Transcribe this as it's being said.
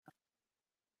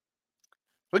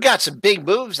We got some big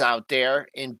moves out there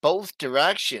in both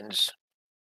directions.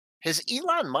 Has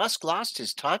Elon Musk lost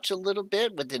his touch a little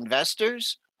bit with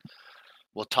investors?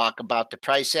 We'll talk about the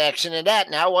price action of that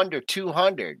now under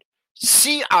 200.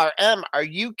 CRM, are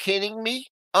you kidding me?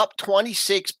 Up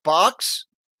 26 bucks?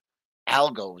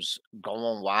 Algo's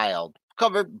going wild.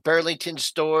 Cover Burlington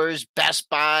stores, Best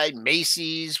Buy,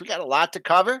 Macy's. We got a lot to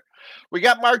cover. We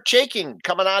got Mark Chaikin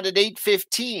coming on at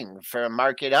 8:15 for a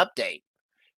market update.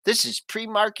 This is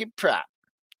pre-market prep.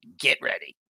 Get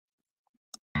ready.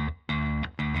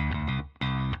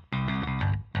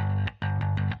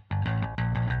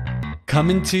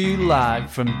 Coming to you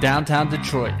live from downtown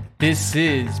Detroit, this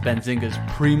is Benzinga's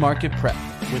Pre-Market Prep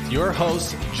with your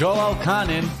host, Joel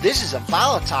Elconin. This is a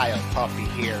volatile puppy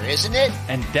here, isn't it?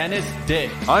 And Dennis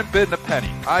Dick. I'm bidding a penny.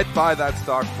 I'd buy that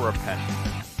stock for a penny.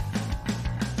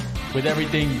 With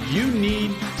everything you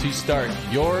need to start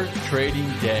your trading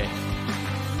day.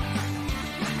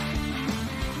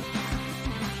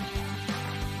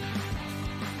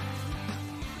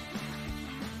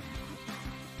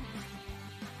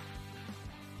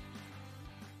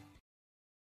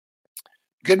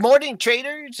 Good morning,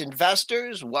 traders,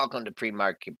 investors. Welcome to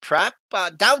Pre-Market Prep.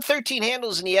 Down 13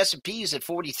 handles in the S&Ps at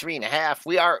 43.5.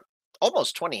 We are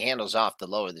almost 20 handles off the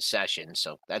low of the session,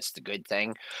 so that's the good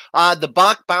thing. The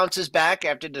buck bounces back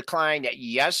after decline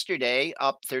yesterday,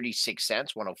 up 36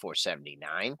 cents,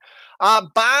 104.79.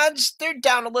 Bonds, they're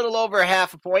down a little over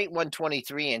half a point,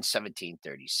 123 and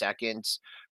 17/32.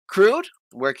 Crude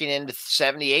working into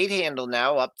 78 handle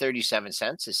now, up 37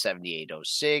 cents to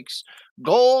 78.06.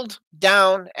 Gold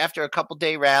down after a couple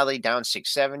day rally, down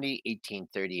 670,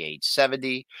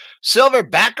 1838.70. Silver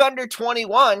back under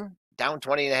 21, down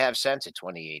 20.5 cents at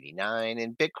 20.89.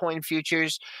 And Bitcoin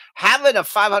futures having a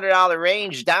 $500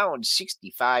 range, down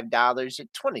 $65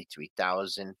 at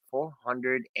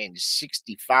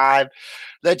 23,465.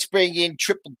 Let's bring in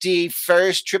Triple D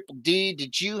first. Triple D,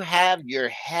 did you have your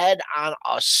head on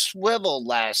a swivel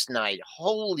last night?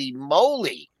 Holy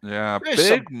moly. Yeah, There's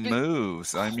big some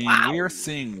moves. I mean, Wow. we are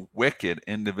seeing wicked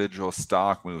individual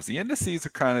stock moves. The indices are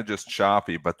kind of just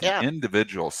choppy, but the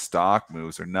individual stock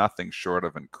moves are nothing short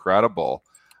of incredible.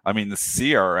 I mean, the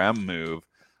CRM move,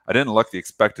 I didn't look the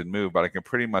expected move, but I can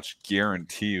pretty much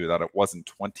guarantee you that it wasn't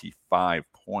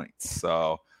 25 points.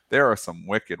 So there are some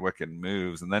wicked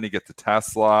moves. And then you get the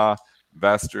Tesla,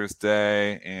 Investors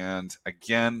Day. And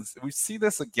again, we see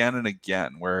this again and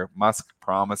again where Musk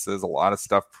promises a lot of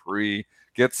stuff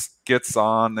gets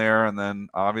on there, and then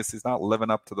obviously he's not living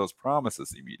up to those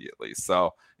promises immediately.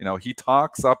 So, he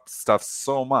talks up stuff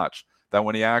so much that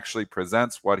when he actually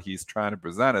presents what he's trying to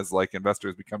present, is like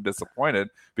investors become disappointed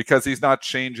because he's not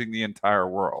changing the entire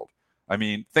world. I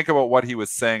mean, think about what he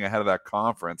was saying ahead of that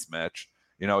conference, Mitch.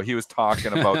 He was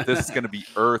talking about this is going to be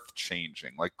earth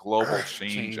changing, like global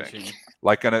changing,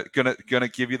 like gonna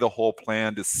give you the whole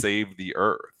plan to save the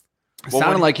earth. It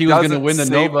sounded like he was going to win the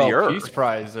Nobel Peace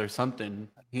Prize or something.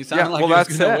 He sounded like he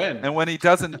was going to win. And when he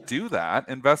doesn't do that,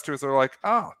 investors are like,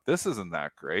 oh, this isn't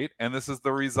that great. And this is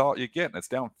the result you get. And it's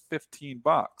down $15.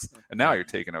 And now you're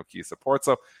taking out key support.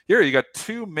 So here you got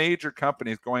two major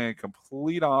companies going in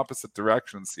complete opposite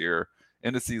directions here.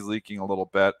 Indices leaking a little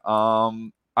bit.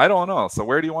 I don't know. So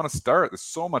where do you want to start? There's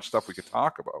so much stuff we could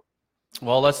talk about.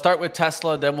 Well, let's start with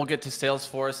Tesla, then we'll get to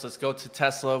Salesforce. Let's go to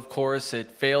Tesla, of course. It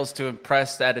fails to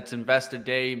impress at its investor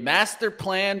day. Master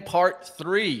Plan Part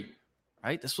 3,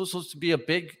 right? This was supposed to be a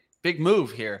big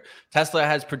move here. Tesla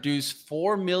has produced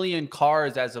 4 million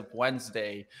cars as of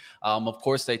Wednesday. Of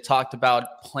course, they talked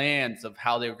about plans of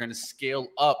how they were going to scale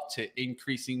up to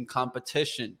increasing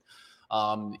competition.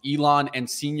 Elon and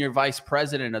Senior Vice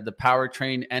President of the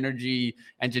Powertrain Energy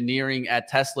Engineering at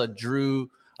Tesla, Drew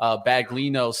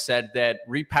Baglino, said that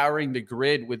repowering the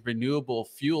grid with renewable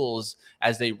fuels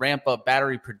as they ramp up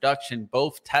battery production,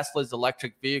 both Tesla's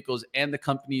electric vehicles and the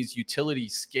company's utility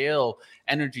scale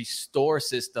energy store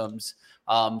systems.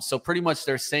 So pretty much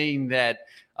they're saying that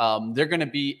they're going to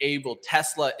be able,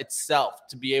 Tesla itself,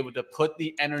 to be able to put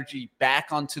the energy back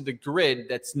onto the grid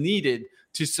that's needed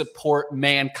to support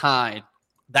mankind.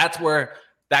 That's where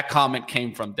that comment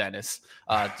came from, Dennis,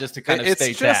 just to kind of state that.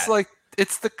 It's just like,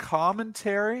 it's the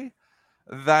commentary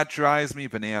that drives me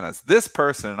bananas. This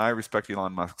person, and I respect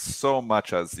Elon Musk so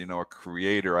much as, a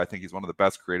creator. I think he's one of the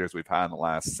best creators we've had in the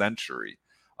last century.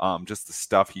 Just the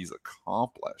stuff he's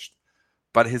accomplished.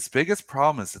 But his biggest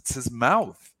problem is it's his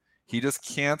mouth. He just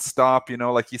can't stop,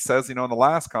 like he says, in the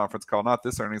last conference call, not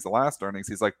this earnings, the last earnings,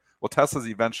 he's like, well, Tesla's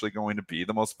eventually going to be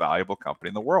the most valuable company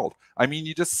in the world. I mean,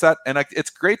 you just set, and it's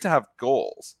great to have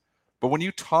goals. But when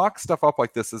you talk stuff up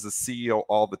like this as a CEO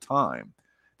all the time,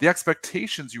 the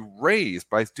expectations you raise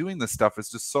by doing this stuff is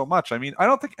just so much. I mean, I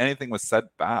don't think anything was said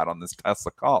bad on this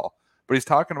Tesla call, but he's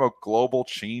talking about global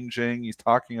changing. He's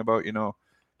talking about,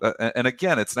 and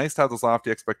again, it's nice to have those lofty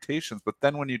expectations, but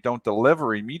then when you don't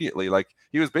deliver immediately, like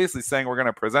he was basically saying, we're going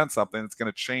to present something that's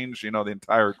going to change, the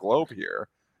entire globe here.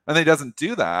 And then he doesn't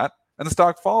do that, and the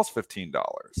stock falls $15.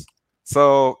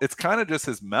 So it's kind of just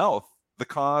his mouth, the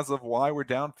cause of why we're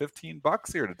down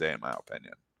 $15 here today, in my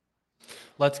opinion.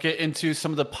 Let's get into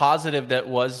some of the positive that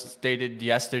was stated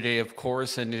yesterday, of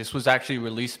course, and this was actually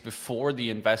released before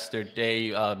the Investor Day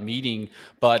meeting,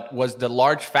 but was the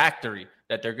large factory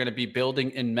that they're going to be building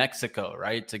in Mexico,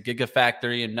 right? It's a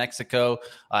gigafactory in Mexico.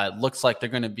 It looks like they're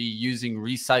going to be using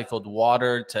recycled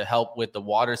water to help with the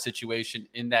water situation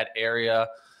in that area.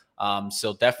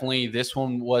 So definitely this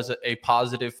one was a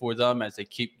positive for them as they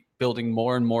keep building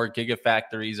more and more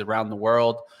gigafactories around the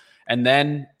world. And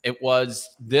then it was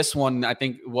this one, I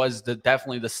think was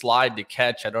definitely the slide to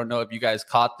catch. I don't know if you guys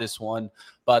caught this one,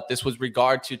 but this was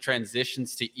regard to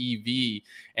transitions to EV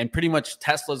and pretty much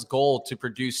Tesla's goal to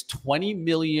produce 20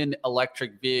 million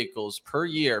electric vehicles per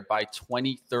year by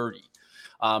 2030.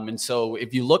 And so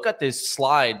if you look at this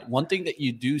slide, one thing that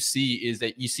you do see is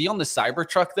that you see on the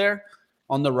Cybertruck there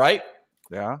on the right.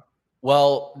 Yeah.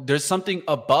 Well, there's something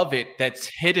above it that's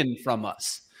hidden from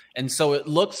us. And so it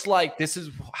looks like this is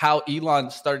how Elon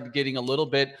started getting a little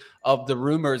bit of the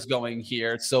rumors going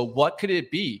here. So what could it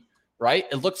be, right?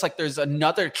 It looks like there's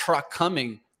another truck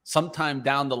coming sometime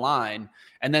down the line.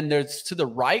 And then there's to the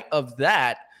right of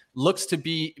that looks to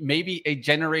be maybe a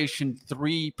Generation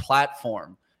 3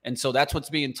 platform. And so that's what's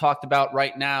being talked about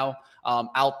right now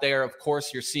out there. Of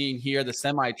course, you're seeing here the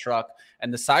semi-truck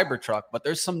and the Cybertruck, but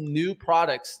there's some new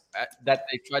products that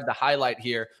they tried to highlight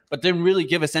here, but didn't really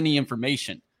give us any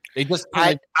information. They just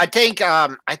I think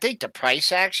the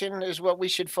price action is what we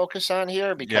should focus on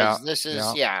here because this is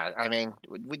I mean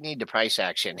we need the price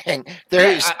action and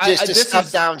there's just a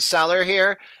stuff down seller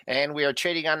here and we are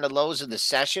trading on the lows of the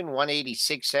session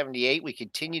 186.78. We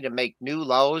continue to make new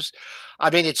lows. I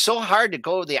mean, it's so hard to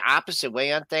go the opposite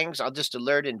way on things. I'll just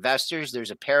alert investors.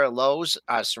 There's a pair of lows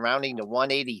surrounding the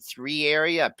 183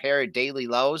 area, a pair of daily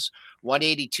lows,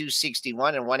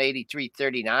 182.61 and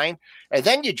 183.39. And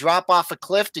then you drop off a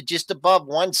cliff to just above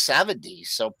 170.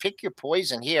 So pick your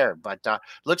poison here. But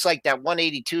looks like that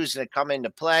 182 is going to come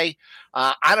into play.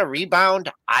 On a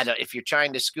rebound, if you're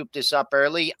trying to scoop this up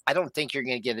early, I don't think you're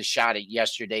going to get a shot at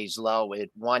yesterday's low at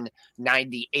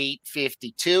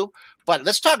 198.52. But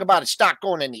let's talk about a stock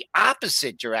going in the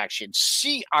opposite direction.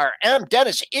 CRM,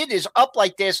 Dennis, it is up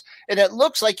like this, and it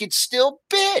looks like it's still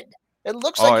bid. It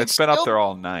looks like it's been up there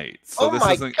all night. So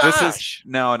this is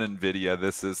now an NVIDIA.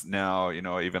 This is now,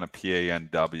 even a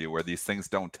PANW where these things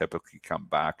don't typically come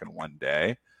back in one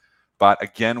day. But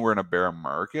again, we're in a bear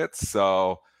market.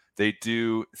 So they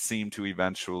do seem to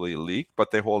eventually leak, but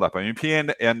they hold up. I mean,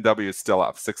 PANW is still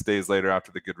up 6 days later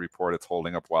after the good report. It's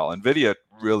holding up well. NVIDIA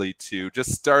really too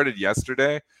just started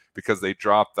yesterday because they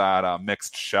dropped that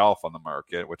mixed shelf on the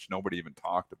market, which nobody even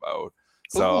talked about.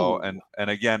 So, and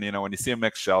again, when you see a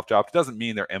mixed shelf drop, it doesn't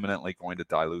mean they're imminently going to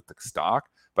dilute the stock,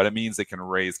 but it means they can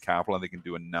raise capital and they can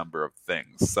do a number of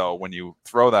things. So when you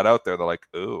throw that out there, they're like,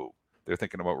 ooh, they're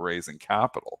thinking about raising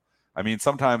capital. I mean,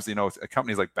 sometimes,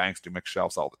 companies like banks do mixed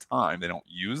shelves all the time. They don't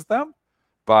use them.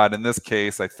 But in this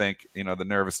case, I think, the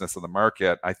nervousness of the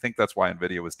market, I think that's why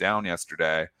NVIDIA was down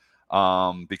yesterday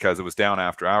because it was down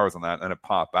after hours on that and it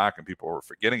popped back and people were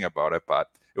forgetting about it, but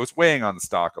it was weighing on the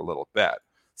stock a little bit.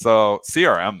 So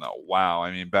CRM though, wow.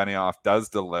 I mean, Benioff does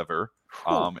deliver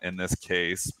in this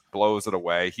case, blows it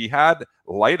away. He had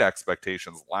light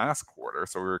expectations last quarter.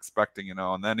 So we were expecting,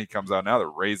 and then he comes out now, they're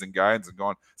raising guidance and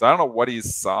going. So I don't know what he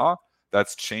saw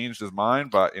that's changed his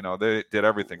mind, but they did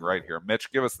everything right here.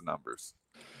 Mitch, give us the numbers.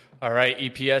 All right,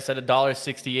 EPS at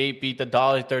 $1.68 beat the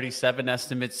 $1.37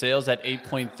 estimate. Sales at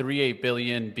 $8.38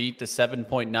 billion beat the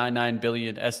 $7.99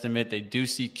 billion estimate. They do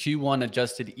see Q1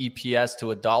 adjusted EPS to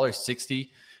 $1.60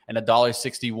 and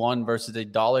 $1.61 versus a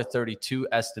 $1.32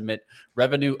 estimate.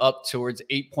 Revenue up towards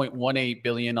 $8.18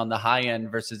 billion on the high end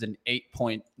versus an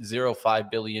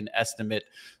 $8.05 billion estimate.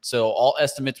 So all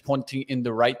estimates pointing in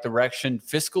the right direction.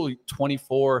 Fiscal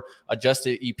 24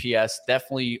 adjusted EPS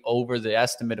definitely over the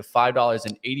estimate of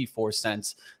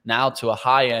 $5.84, now to a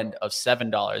high end of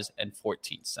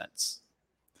 $7.14.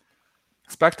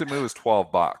 Expected move is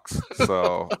 $12.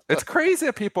 So it's crazy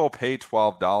that people pay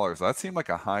 $12. That seemed like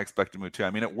a high expected move too.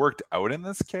 I mean, it worked out in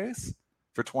this case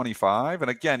for 25. And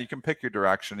again, you can pick your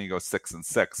direction. You go 6 and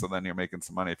 6. So then you're making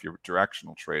some money if you're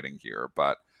directional trading here.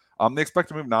 But the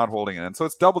expected move not holding it in. So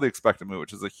it's double the expected move,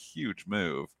 which is a huge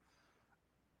move.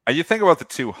 You think about the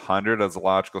 200 as a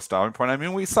logical stopping point. I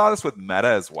mean, we saw this with Meta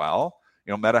as well.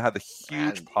 Meta had the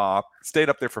huge pop, stayed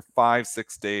up there for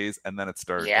 5-6 days, and then it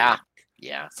started to leak.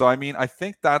 Yeah. So, I mean, I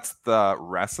think that's the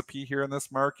recipe here in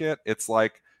this market. It's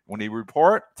like when you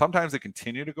report, sometimes they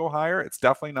continue to go higher. It's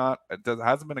definitely not,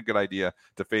 hasn't been a good idea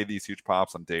to fade these huge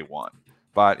pops on day one.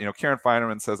 But, Karen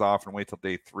Feinerman says often wait till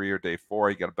day 3 or day 4.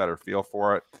 You get a better feel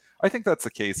for it. I think that's the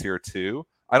case here too.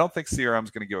 I don't think CRM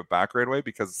is going to give it back right away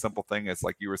because the simple thing is,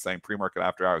 like you were saying, pre-market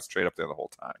after hours trade up there the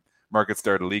whole time. Market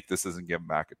started to leak. This isn't giving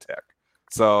back a tick.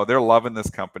 So they're loving this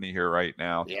company here right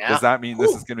now. Yeah. Does that mean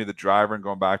this is going to be the driver and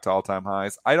going back to all-time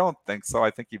highs? I don't think so.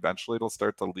 I think eventually it'll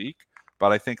start to leak.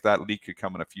 But I think that leak could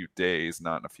come in a few days,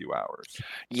 not in a few hours.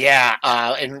 Yeah,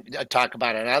 and talk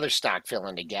about another stock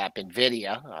filling the gap,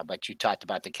 NVIDIA, but you talked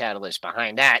about the catalyst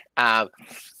behind that.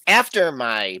 After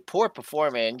my poor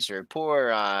performance or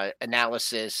poor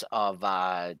analysis of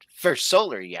First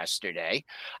Solar yesterday,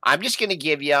 I'm just going to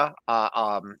give you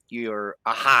your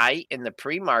a high in the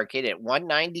pre-market at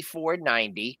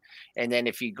 194.90, and then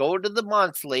if you go to the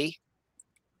monthly,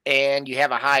 and you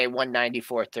have a high of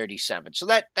 194.37. So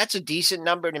that's a decent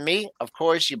number to me. Of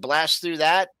course, you blast through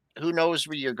that. Who knows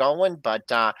where you're going, but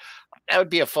that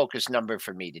would be a focus number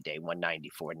for me today,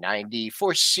 194.90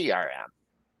 for CRM.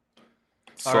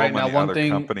 So many now other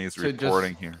companies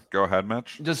reporting here. Go ahead,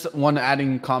 Mitch. Just one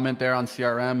adding comment there on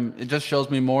CRM. It just shows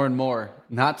me more and more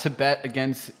not to bet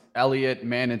against Elliott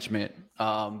management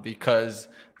because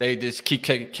they just keep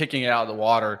kicking it out of the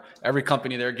water. Every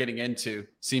company they're getting into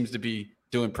seems to be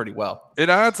doing pretty well. It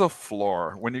adds a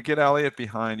floor. When you get Elliott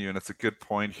behind you, and it's a good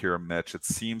point here, Mitch, it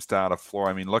seems to add a floor.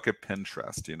 I mean, look at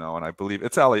Pinterest, and I believe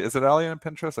it's Elliott. Is it Elliott and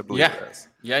Pinterest? I believe it is.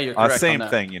 Yeah, you're correct. Same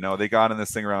thing, they got in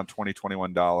this thing around $20,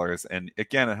 $21. And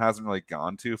again, it hasn't really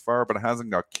gone too far, but it hasn't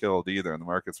got killed either. And the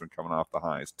market's been coming off the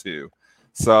highs too.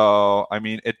 So, I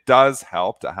mean, it does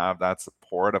help to have that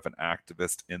support of an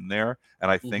activist in there. And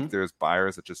I think there's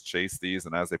buyers that just chase these.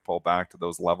 And as they pull back to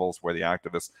those levels where the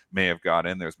activists may have got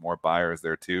in, there's more buyers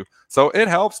there too. So it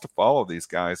helps to follow these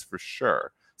guys for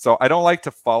sure. So I don't like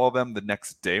to follow them the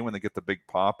next day when they get the big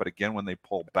pop. But again, when they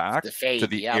pull back to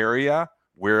the area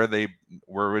where they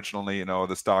were originally,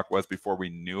 the stock was before we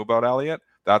knew about Elliott,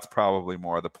 that's probably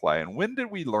more of the play. And when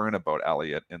did we learn about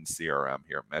Elliott in CRM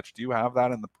here, Mitch? Do you have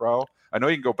that in the pro? I know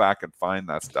you can go back and find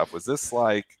that stuff. Was this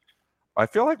I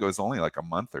feel like it was only like a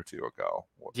month or two ago.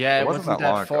 Yeah, it wasn't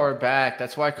that far back.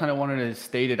 That's why I kind of wanted to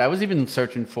state it. I was even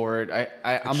searching for it.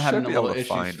 I'm having a little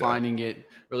issues finding it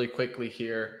really quickly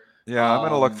here. Yeah, I'm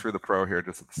going to look through the pro here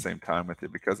just at the same time with you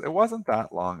because it wasn't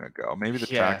that long ago. Maybe the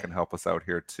chat can help us out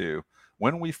here too.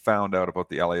 When we found out about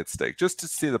the Elliott stake, just to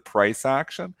see the price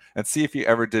action and see if you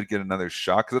ever did get another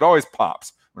shot, because it always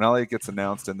pops. When Elliott gets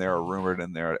announced in there or rumored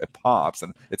in there, it pops.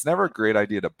 And it's never a great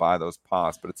idea to buy those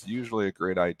pops, but it's usually a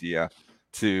great idea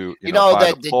to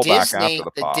buy the pullback after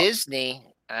the pop.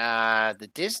 The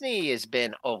Disney has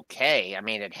been okay. I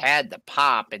mean, it had the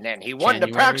pop, and then he won the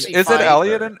proxy fight. Is it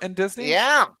Elliott and Disney?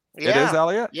 Yeah. It is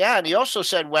Elliott? Yeah, and he also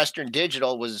said Western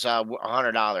Digital was a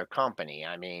 $100 company.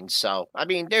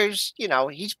 There's,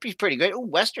 he's pretty good. Ooh,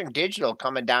 Western Digital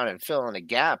coming down and filling a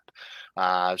gap.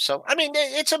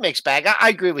 It's a mixed bag. I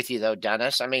agree with you, though,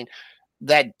 Dennis. I mean,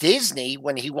 that Disney,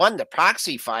 when he won the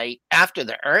proxy fight after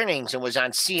the earnings and was on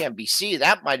CNBC,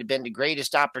 that might have been the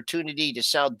greatest opportunity to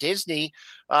sell Disney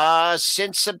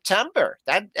since September.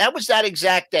 That was that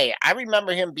exact day. I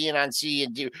remember him being on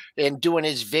CNBC and doing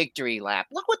his victory lap.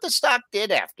 Look what the stock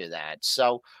did after that.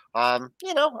 So,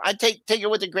 I take it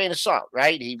with a grain of salt,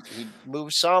 right? He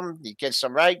moves some, he gets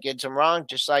some right, gets some wrong,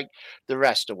 just like the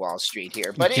rest of Wall Street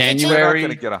here. But January,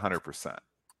 it's not going to get 100%.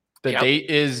 The date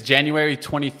is January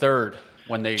 23rd.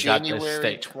 When they got this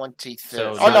stake. 23rd.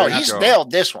 So he's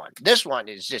nailed this one. This one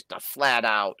is just a flat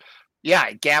out. Yeah,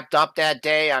 it gapped up that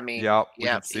day. I mean, we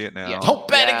can see it now. Yeah. Don't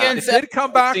bet against it. It did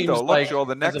come back though. Look, Joel,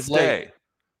 the next day.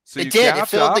 So it did. It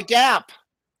filled the gap.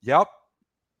 Yep.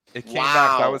 It came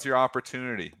back. That was your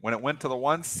opportunity. When it went to the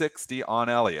 160 on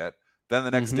Elliott, then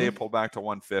the next day it pulled back to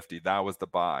 150. That was the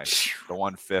buy. The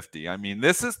 150. I mean,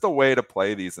 this is the way to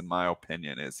play these, in my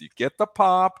opinion, is you get the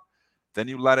pop. Then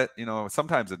you let it,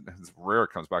 sometimes it's rare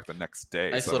it comes back the next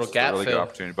day. Nice so little it's gap a really fill. Good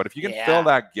opportunity. But if you can fill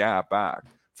that gap back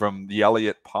from the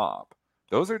Elliott pop,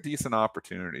 those are decent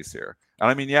opportunities here. And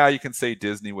I mean, you can say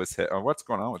Disney was hit. Or what's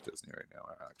going on with Disney right now,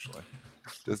 actually?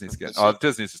 Disney's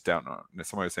just down.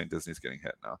 Somebody was saying Disney's getting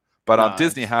hit now. But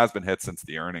Disney has been hit since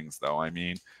the earnings, though. I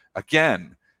mean,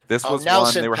 again, this was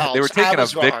one they were taking a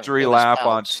victory lap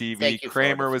on TV.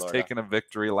 Kramer was taking a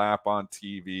victory lap on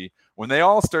TV. When they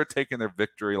all start taking their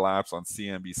victory laps on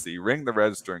CNBC, ring the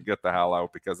register and get the hell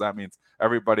out, because that means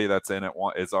everybody that's in it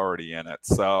is already in it.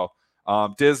 So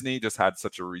Disney just had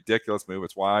such a ridiculous move.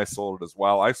 It's why I sold it as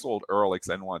well. I sold early because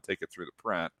I didn't want to take it through the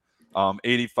print.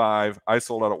 85, I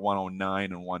sold out at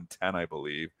 109 and 110, I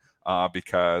believe,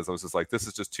 because I was just like, this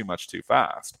is just too much too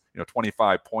fast.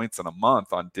 25 points in a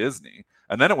month on Disney.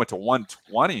 And then it went to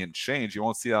 120 and change. You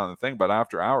won't see that on the thing, but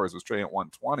after hours it was trading at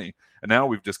 120. And now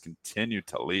we've just continued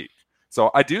to leak.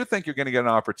 So I do think you're going to get an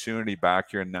opportunity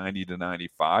back here in 90 to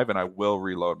 95, and I will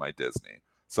reload my Disney.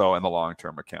 So in the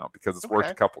long-term account, because it's worked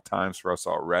a couple times for us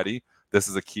already. This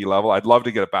is a key level. I'd love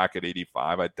to get it back at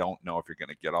 85. I don't know if you're going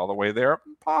to get all the way there.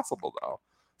 Possible though.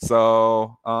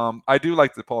 So I do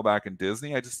like to pull back in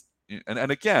Disney.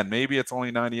 And again, maybe it's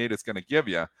only 98 it's going to give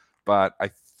you, but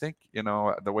I think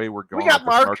the way we're going with this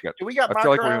market, I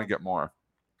feel like we're going to get more.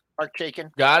 Mark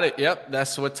Chaikin. Got it. Yep,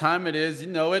 that's what time it is. You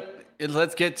know it.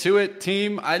 Let's get to it,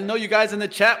 team. I know you guys in the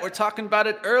chat were talking about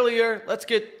it earlier. Let's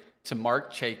get to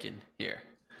Mark Chaikin here.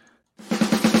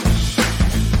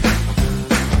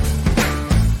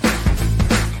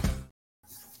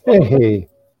 Hey.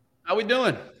 How we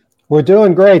doing? We're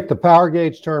doing great. The power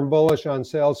gauge turned bullish on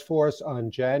Salesforce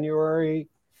on January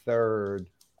 3rd.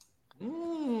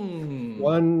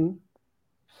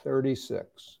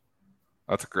 136.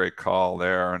 That's a great call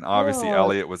there. And obviously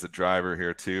Elliott was a driver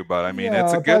here too, but I mean,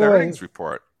 it's a good earnings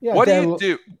report. Yeah, what do you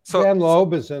do? So Dan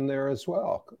Loeb is in there as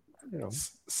well.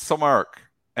 So Mark,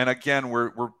 and again,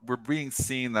 we're being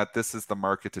seen that this is the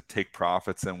market to take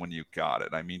profits in when you got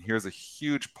it. I mean, here's a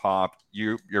huge pop.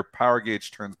 Your power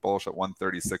gauge turns bullish at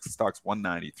 136. The stock's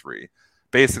 193,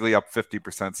 basically up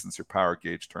 50% since your power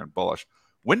gauge turned bullish.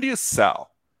 When do you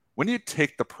sell? When do you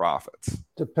take the profits?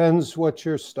 Depends what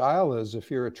your style is.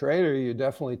 If you're a trader, you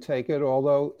definitely take it.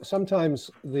 Although sometimes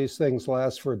these things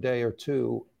last for a day or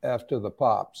two after the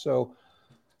pop. So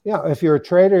yeah, if you're a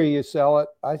trader, you sell it.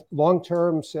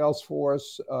 Long-term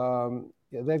Salesforce,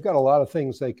 they've got a lot of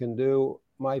things they can do.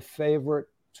 My favorite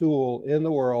tool in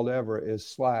the world ever is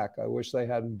Slack. I wish they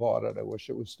hadn't bought it. I wish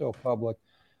it was still public.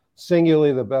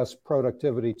 Singularly the best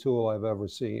productivity tool I've ever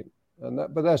seen.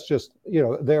 But that's just,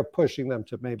 they're pushing them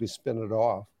to maybe spin it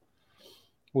off,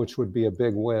 which would be a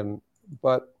big win.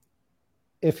 But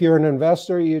if you're an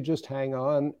investor, you just hang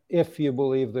on if you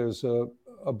believe there's a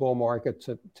bull market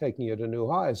taking you to new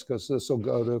highs, because this will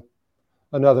go to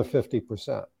another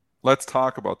 50%. Let's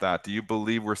talk about that. Do you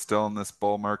believe we're still in this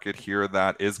bull market here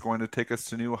that is going to take us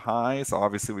to new highs?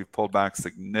 Obviously, we've pulled back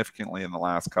significantly in the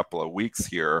last couple of weeks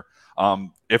here.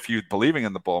 If you're believing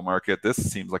in the bull market, this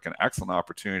seems like an excellent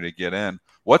opportunity to get in.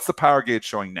 What's the power gauge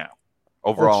showing now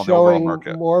overall in the overall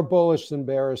market? More bullish than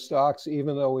bearish stocks,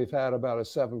 even though we've had about a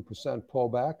 7%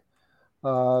 pullback.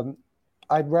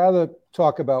 I'd rather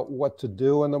talk about what to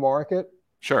do in the market.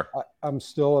 Sure. I'm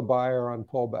still a buyer on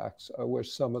pullbacks. I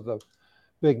wish some of the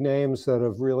big names that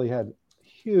have really had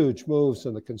huge moves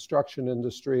in the construction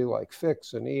industry, like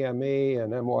Fix and EME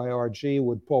and MYRG,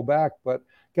 would pull back. But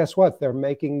guess what? They're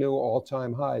making new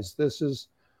all-time highs. This is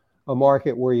a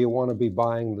market where you want to be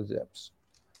buying the dips.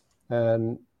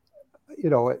 And,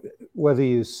 whether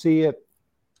you see it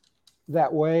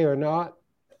that way or not,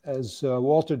 as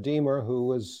Walter Deemer, who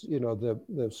was,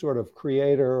 the sort of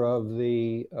creator of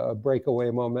the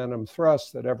breakaway momentum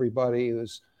thrust that everybody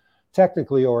who's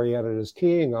technically oriented is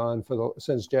keying on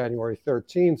since January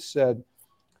 13th, said,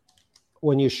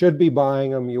 when you should be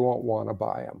buying them, you won't want to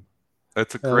buy them.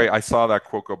 That's a great. I saw that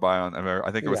quote go by on.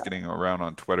 I think it was getting around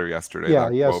on Twitter yesterday. Yeah,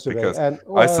 yesterday. Because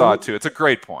I saw it too. It's a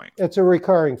great point. It's a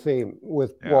recurring theme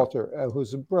with Walter,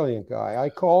 who's a brilliant guy. I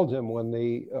called him when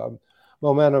the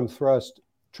momentum thrust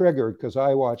triggered, because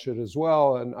I watch it as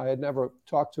well, and I had never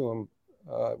talked to him.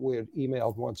 We had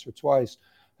emailed once or twice.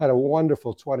 Had a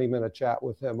wonderful 20-minute chat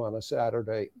with him on a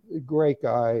Saturday. Great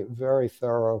guy, very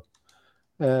thorough,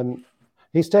 and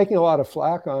he's taking a lot of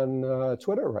flack on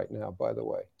Twitter right now, by the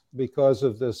way, because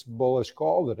of this bullish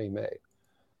call that he made,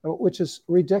 which is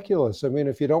ridiculous. I mean,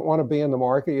 if you don't want to be in the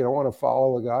market, you don't want to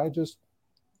follow a guy, just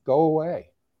go away,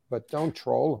 but don't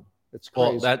troll him. It's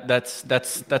crazy. Well,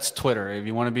 that's Twitter. If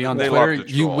you want to be on Twitter,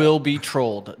 you will be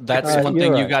trolled. That's one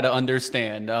thing you got to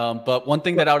understand. But one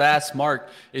thing that I would ask Mark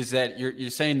is that you're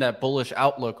saying that bullish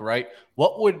outlook, right?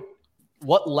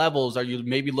 What levels are you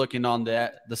maybe looking on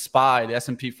the SPY, the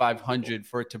S&P 500,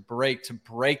 for it to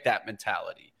break that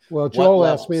mentality? Well, Joel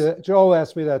asked me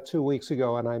that 2 weeks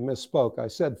ago, and I misspoke. I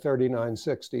said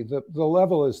 3960. The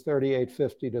level is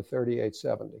 3850 to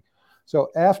 3870. So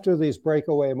after these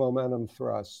breakaway momentum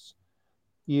thrusts,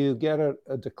 you get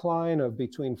a decline of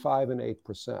between 5 and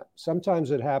 8%.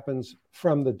 Sometimes it happens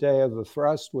from the day of the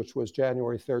thrust, which was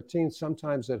January 13th.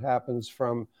 Sometimes it happens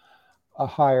from a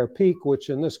higher peak, which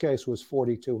in this case was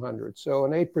 4,200. So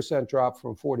an 8% drop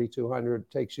from 4,200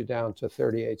 takes you down to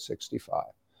 3,865.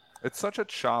 It's such a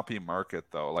choppy market,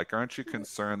 though. Like, aren't you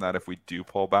concerned that if we do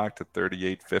pull back to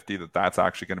 38.50, that's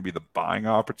actually going to be the buying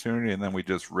opportunity, and then we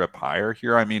just rip higher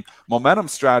here? I mean, momentum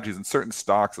strategies in certain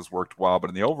stocks has worked well, but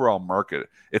in the overall market,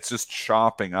 it's just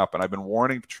chopping up. And I've been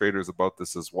warning traders about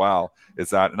this as well.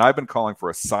 And I've been calling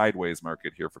for a sideways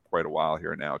market here for quite a while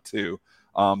here now too.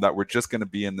 That we're just going to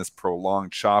be in this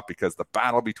prolonged chop because the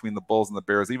battle between the Bulls and the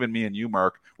Bears, even me and you,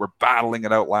 Mark, were battling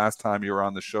it out last time you were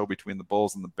on the show between the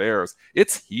Bulls and the Bears.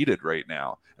 It's heated right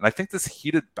now. And I think this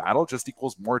heated battle just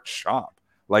equals more chop.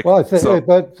 Like, well,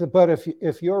 but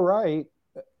if you're right,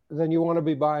 then you want to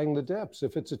be buying the dips.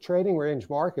 If it's a trading range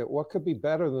market, what could be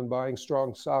better than buying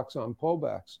strong stocks on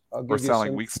pullbacks? Or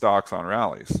selling weak stocks on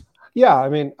rallies. Yeah, I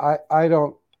mean, I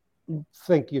don't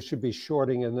think you should be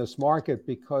shorting in this market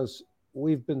because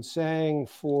we've been saying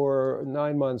for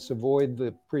 9 months, avoid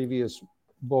the previous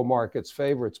bull market's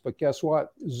favorites. But guess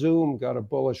what? Zoom got a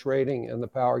bullish rating in the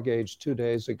power gauge 2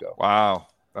 days ago. Wow.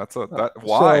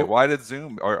 Why? Why did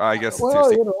Zoom? Or I guess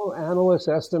analyst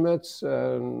estimates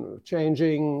and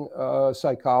changing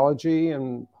psychology,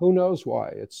 and who knows why.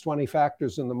 It's 20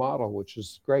 factors in the model, which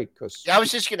is great. Because I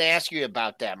was just going to ask you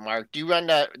about that, Mark. Do you run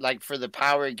for the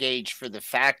power gauge for the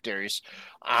factors?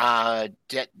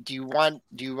 Do you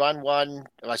run one?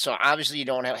 So obviously you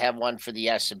don't have one for the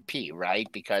S&P,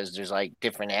 right? Because there's like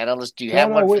different analysts. Do you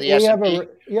have one for the S&P?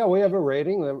 We have a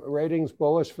rating. The rating's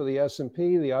bullish for the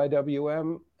S&P, the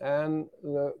IWM, and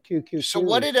the QQQ. So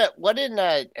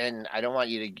and I don't want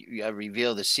you to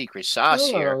reveal the secret sauce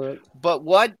here, but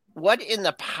what in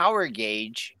the power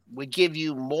gauge would give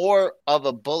you more of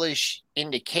a bullish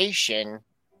indication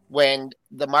when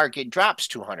the market drops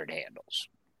 200 handles?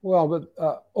 Well,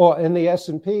 but in the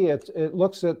S&P, it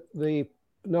looks at the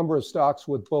number of stocks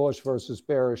with bullish versus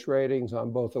bearish ratings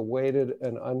on both a weighted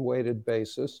and unweighted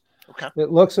basis. Okay.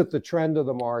 It looks at the trend of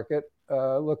the market,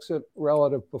 looks at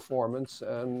relative performance,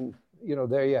 and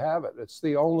there you have it. It's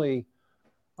the only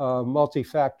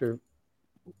multi-factor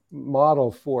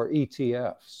model for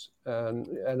ETFs, and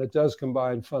it does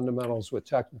combine fundamentals with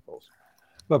technicals.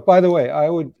 But by the way, I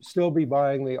would still be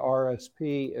buying the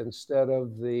RSP instead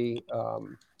of the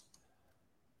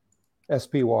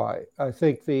SPY. I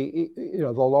think the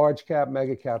large cap,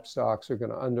 mega cap stocks are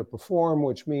going to underperform,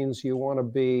 which means you want to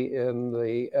be in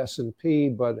the S&P,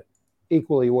 but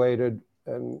equally weighted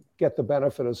and get the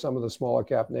benefit of some of the smaller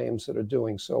cap names that are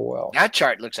doing so well. That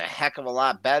chart looks a heck of a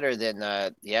lot better than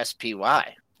the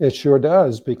SPY. It sure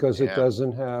does, because it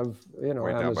doesn't have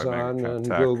Amazon and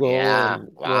Google. Yeah,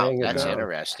 and wow, that's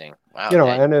interesting. Wow,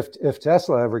 and if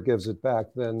Tesla ever gives it back,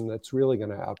 then it's really going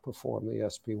to outperform the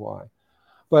SPY.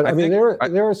 But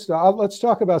let's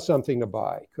talk about something to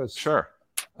buy, because sure,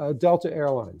 Delta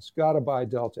Airlines, got to buy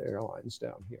Delta Airlines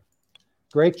down here.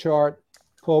 Great chart,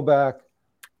 pullback.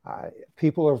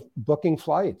 People are booking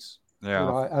flights.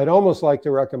 Yeah, I'd almost like to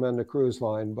recommend a cruise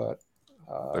line, but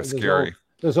they're scary.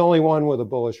 There's only one with a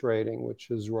bullish rating,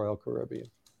 which is Royal Caribbean.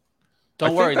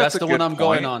 Don't worry, that's the one I'm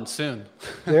going on soon.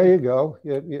 There you go.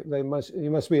 You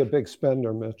must be a big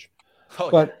spender, Mitch.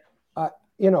 Oh, but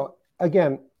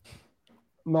again,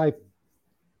 my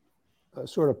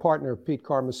sort of partner, Pete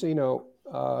Carmesino,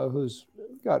 who's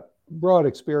got broad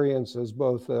experience as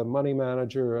both a money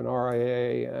manager, an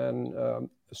RIA, and a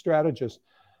strategist,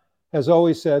 has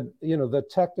always said, the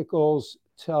technicals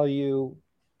tell you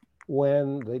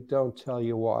when, they don't tell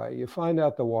you why. You find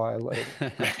out the why later.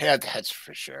 Yeah, that's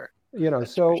for sure.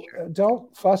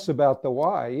 Don't fuss about the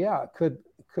why. Yeah,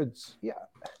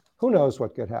 who knows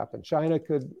what could happen? China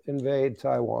could invade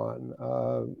Taiwan.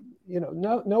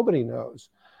 Nobody knows.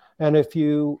 And if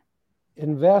you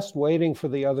invest waiting for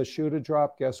the other shoe to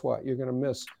drop, guess what? You're going to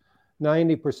miss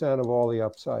 90% of all the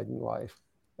upside in life.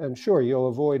 And sure, you'll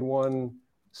avoid one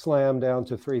slam down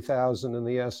to 3,000 in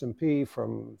the S&P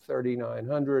from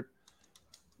 3,900.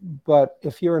 But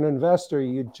if you're an investor,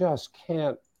 you just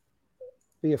can't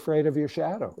be afraid of your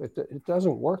shadow. It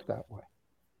doesn't work that way.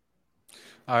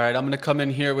 All right, I'm going to come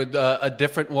in here with a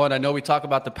different one. I know we talk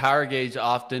about the power gauge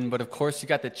often, but of course you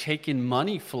got the Chaikin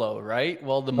money flow, right?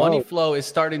 Well, the money flow is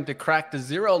starting to crack the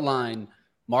zero line.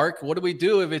 Mark, what do we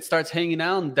do if it starts hanging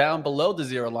out down below the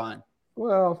zero line?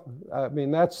 Well, I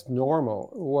mean, that's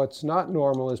normal. What's not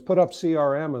normal is put up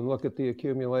CRM and look at the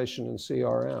accumulation in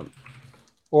CRM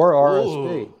or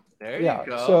RSP. Ooh, there you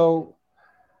go. So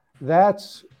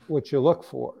that's what you look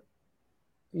for.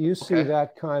 You see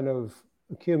that kind of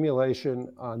accumulation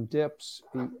on dips,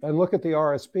 and look at the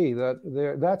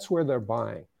RSP. That's where they're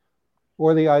buying,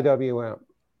 or the IWM.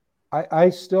 I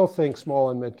still think small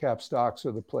and mid cap stocks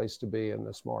are the place to be in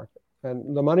this market.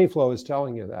 And the money flow is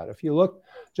telling you that. If you look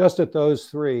just at those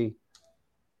three,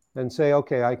 and say,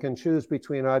 okay, I can choose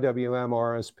between IWM,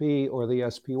 RSP, or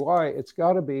the SPY, it's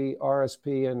got to be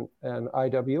RSP and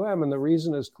IWM. And the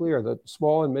reason is clear, that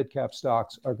small and mid-cap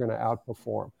stocks are going to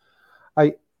outperform.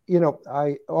 I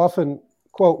often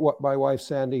quote what my wife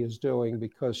Sandy is doing,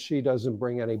 because she doesn't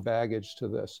bring any baggage to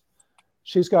this.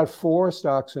 She's got 4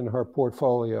 stocks in her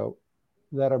portfolio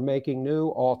that are making new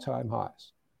all-time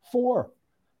highs. 4.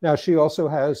 Now, she also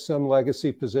has some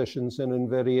legacy positions in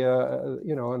NVIDIA,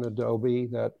 and Adobe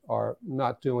that are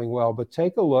not doing well. But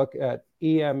take a look at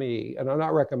EME, and I'm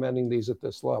not recommending these at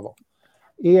this level.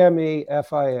 EME,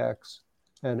 FIX,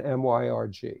 and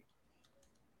MYRG.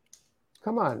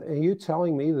 Come on, are you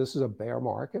telling me this is a bear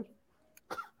market?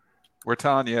 We're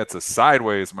telling you it's a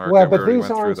sideways market. Well, but these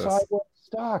aren't sideways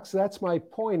stocks. That's my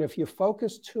point. If you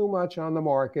focus too much on the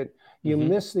market, you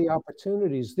miss the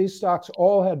opportunities. These stocks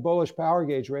all had bullish power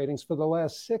gauge ratings for the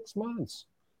last 6 months.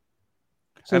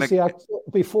 Since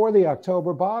before the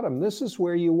October bottom. This is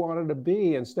where you wanted to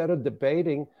be, instead of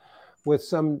debating with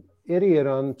some idiot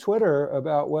on Twitter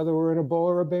about whether we're in a bull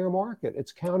or a bear market.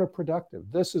 It's counterproductive.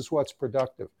 This is what's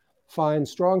productive. Find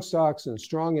strong stocks and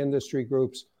strong industry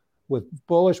groups with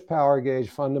bullish power gauge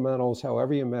fundamentals,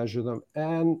 however you measure them,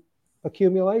 and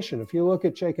accumulation. If you look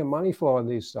at Chaikin money flow in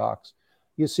these stocks,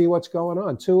 you see what's going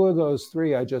on. 2 of those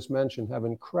 3 I just mentioned have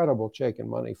incredible Chaikin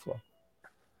money flow.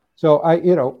 So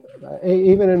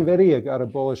even NVIDIA got a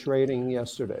bullish rating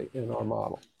yesterday in our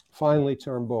model, finally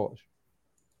turned bullish.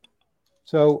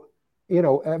 So,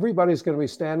 everybody's going to be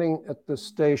standing at the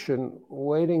station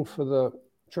waiting for the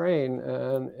train,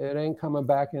 and it ain't coming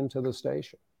back into the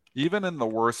station. Even in the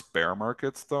worst bear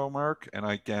markets, though, Mark, and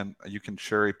again, you can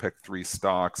cherry pick 3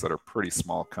 stocks that are pretty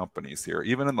small companies here.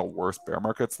 Even in the worst bear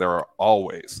markets, there are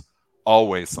always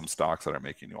some stocks that are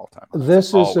making new all-time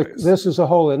highs. This is a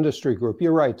whole industry group.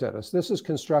 You're right, Dennis. This is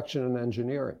construction and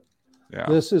engineering. Yeah.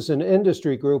 This is an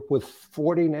industry group with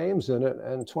 40 names in it,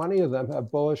 and 20 of them have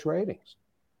bullish ratings.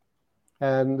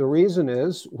 And the reason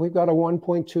is we've got a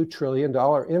 $1.2 trillion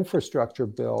infrastructure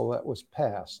bill that was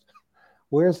passed.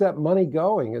 Where's that money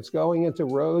going? It's going into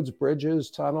roads,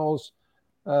 bridges, tunnels,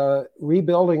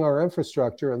 rebuilding our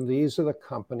infrastructure. And these are the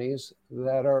companies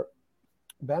that are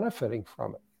benefiting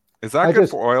from it. Is that good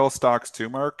for oil stocks too,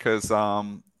 Mark? Because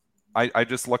I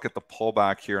just look at the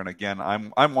pullback here. And again,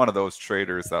 I'm one of those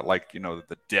traders that like,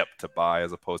 the dip to buy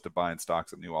as opposed to buying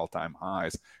stocks at new all-time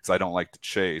highs, because I don't like to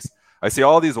chase. I see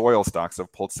all these oil stocks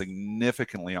have pulled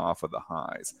significantly off of the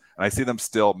highs, and I see them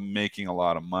still making a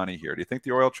lot of money here. Do you think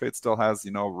the oil trade still has,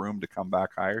 room to come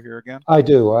back higher here again? I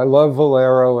do. I love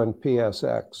Valero and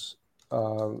PSX.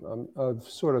 I've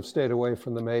sort of stayed away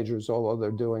from the majors, although they're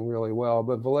doing really well.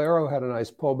 But Valero had a nice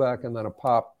pullback and then a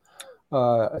pop,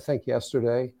 I think,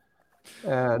 yesterday.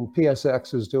 And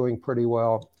PSX is doing pretty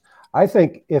well. I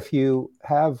think if you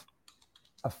have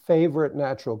a favorite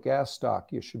natural gas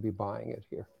stock, you should be buying it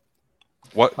here.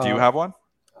 What, do you have one?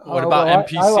 What about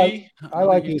MPC? I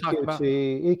like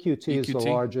EQT. EQT is the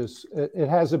largest. It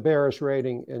has a bearish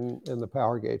rating in the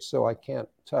power gauge, so I can't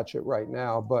touch it right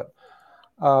now. But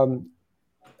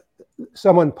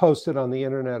someone posted on the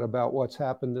internet about what's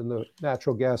happened in the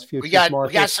natural gas futures market.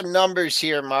 We got some numbers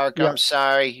here, Mark. Yeah. I'm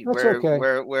sorry.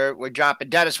 We're dropping.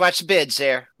 Dennis, watch the bids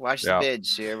there. Watch the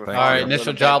bids here. All right,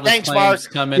 initial jobless claims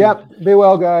coming. Yep. Be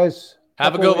well, guys.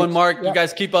 Have a good one, Mark. Yep. You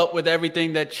guys keep up with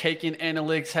everything that Chaikin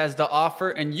Analytics has to offer,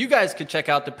 and you guys can check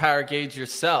out the power gauge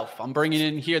yourself. I'm bringing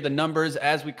in here the numbers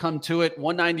as we come to it.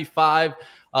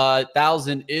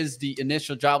 195,000 is the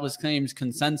initial jobless claims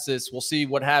consensus. We'll see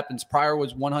what happens. Prior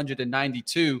was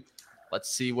 192.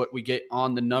 Let's see what we get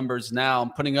on the numbers now.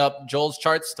 I'm putting up Joel's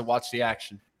charts to watch the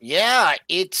action. Yeah,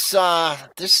 it's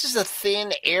this is a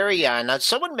thin area. And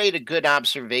someone made a good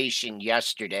observation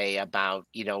yesterday about,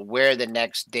 where the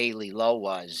next daily low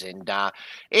was. And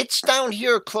it's down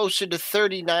here closer to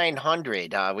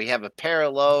 3,900. We have a pair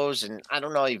of lows, and I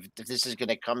don't know if this is going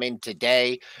to come in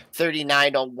today.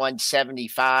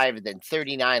 39.0175 and then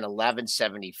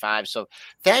 39.1175. So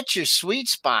that's your sweet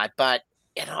spot. But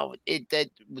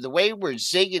the way we're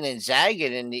zigging and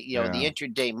zagging and the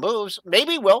intraday moves,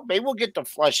 maybe we'll get the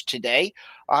flush today.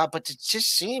 But it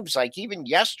just seems like even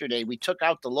yesterday we took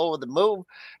out the low of the move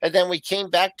and then we came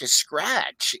back to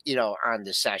scratch, on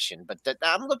the session. But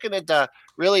I'm looking at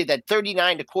really that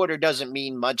 39.25 doesn't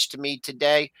mean much to me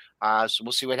today. So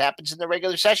we'll see what happens in the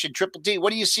regular session. Triple D,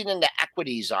 what are you seeing in the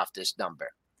equities off this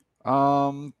number?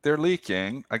 They're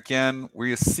leaking. Again,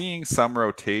 we're seeing some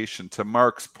rotation. To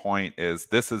Mark's point is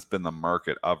this has been the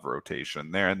market of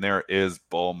rotation there, and there is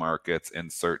bull markets in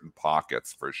certain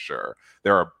pockets for sure.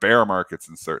 There are bear markets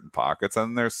in certain pockets,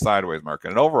 and there's sideways market.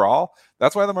 And overall,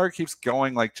 that's why the market keeps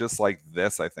going like just like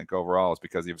this, I think, overall, is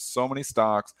because you have so many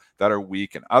stocks that are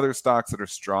weak and other stocks that are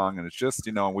strong. And it's just,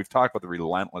 you know, we've talked about the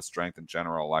relentless strength in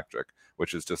General Electric,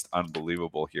 which is just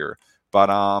unbelievable here.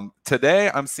 But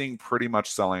today I'm seeing pretty much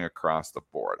selling across the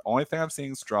board. Only thing I'm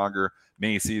seeing stronger,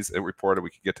 Macy's, it reported.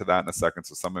 We could get to that in a second.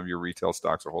 So some of your retail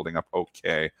stocks are holding up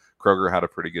okay. Kroger had a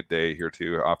pretty good day here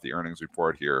too off the earnings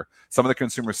report here. Some of the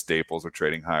consumer staples are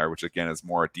trading higher, which again is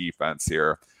more defense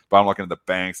here. But I'm looking at the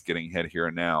banks getting hit here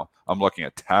now. I'm looking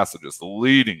at Tesla just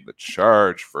leading the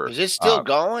charge for. Is it still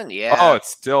going? Yeah. Oh, it's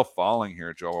still falling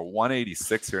here, Joe. We're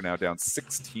 186 here now, down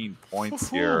 16 points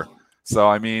here. So,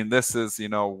 I mean, this is, you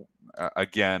know,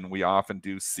 again, we often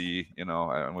do see, you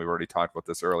know, and we've already talked about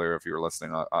this earlier. If you were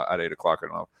listening at 8 o'clock, I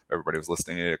don't know if everybody was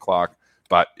listening at 8 o'clock,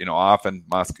 but, you know, often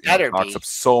Musk talks up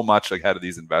so much ahead of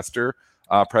these investor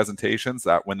presentations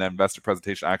that when the investor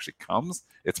presentation actually comes,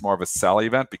 it's more of a sell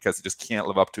event because he just can't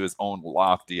live up to his own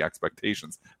lofty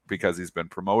expectations because he's been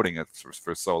promoting it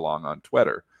for so long on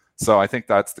Twitter. So I think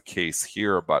that's the case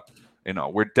here, but, you know,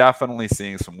 we're definitely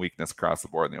seeing some weakness across the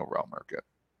board in the overall market.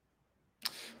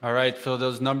 All right, Phil,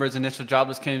 those numbers, initial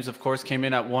jobless claims, of course, came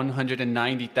in at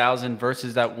 190,000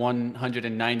 versus that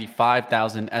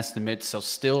 195,000 estimate. So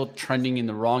still trending in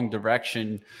the wrong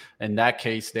direction in that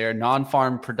case there.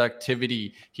 Non-farm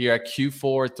productivity here at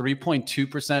Q4,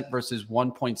 3.2% versus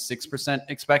 1.6%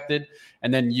 expected.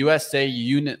 And then USA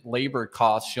unit labor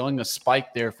costs showing a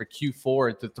spike there for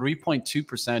Q4 to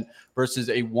 3.2% versus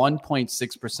a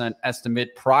 1.6%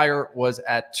 estimate. Prior was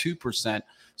at 2%.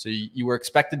 So you were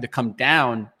expected to come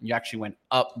down. You actually went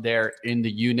up there in the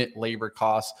unit labor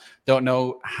costs. Don't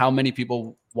know how many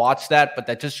people watch that, but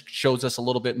that just shows us a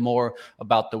little bit more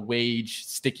about the wage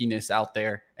stickiness out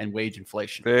there and wage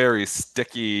inflation. Very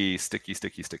sticky.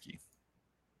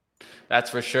 That's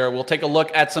for sure. We'll take a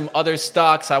look at some other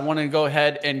stocks. I want to go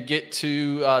ahead and get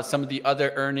to some of the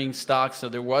other earnings stocks. So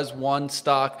there was one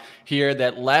stock here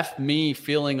that left me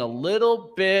feeling a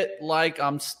little bit like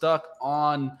I'm stuck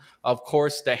on, of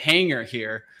course, the hanger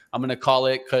here. I'm going to call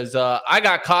it because I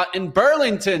got caught in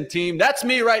Burlington, team. That's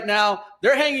me right now.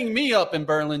 They're hanging me up in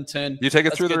Burlington. You take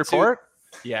it through the report?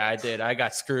 Yeah, I did. I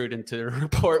got screwed into the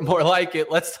report, more like it.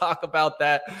 Let's talk about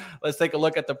that. Let's take a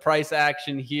look at the price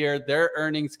action here. Their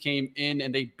earnings came in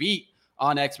and they beat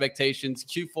on expectations.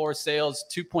 Q4 sales,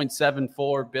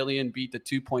 $2.74 billion, beat the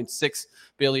 $2.6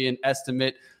 billion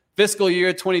estimate. Fiscal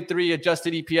year 23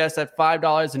 adjusted EPS at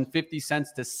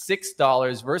 $5.50 to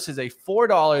 $6 versus a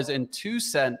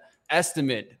 $4.02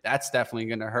 estimate. That's definitely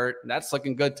going to hurt. That's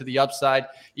looking good to the upside.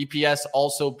 EPS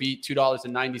also beat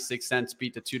 $2.96,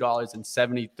 beat the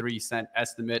 $2.73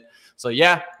 estimate. So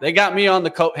yeah, they got me on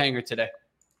the coat hanger today.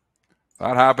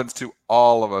 That happens to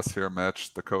all of us here,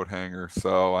 Mitch, the coat hanger.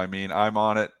 So, I mean, I'm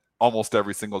on it almost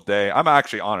every single day. I'm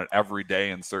actually on it every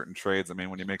day in certain trades. I mean,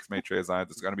 when you make trades on it,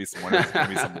 there's going to be some winners, there's going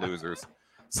to be some losers.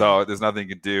 So there's nothing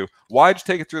you can do. Why'd you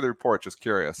take it through the report? Just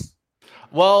curious.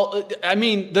 Well, I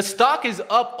mean, the stock is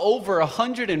up over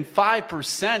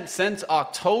 105% since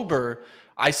October.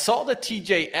 I saw the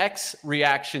TJX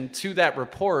reaction to that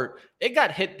report. It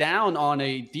got hit down on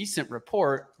a decent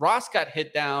report. Ross got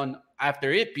hit down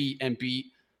after it beat.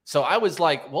 So I was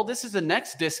like, well, this is the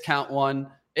next discount one.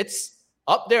 It's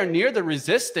up there near the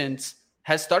resistance,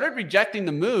 has started rejecting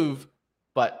the move.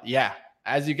 But yeah,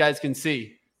 as you guys can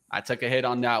see, I took a hit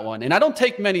on that one. And I don't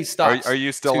take many stocks. Are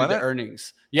you still in the it?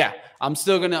 Earnings. Yeah, I'm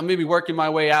going to be working my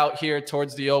way out here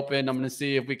towards the open. I'm going to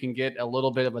see if we can get a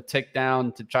little bit of a tick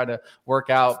down to try to work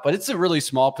out. But it's a really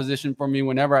small position for me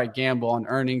whenever I gamble on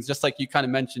earnings, just like you kind of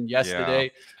mentioned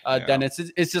yesterday, Dennis.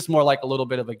 It's just more like a little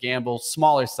bit of a gamble,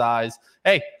 smaller size.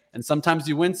 Hey, and sometimes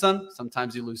you win some,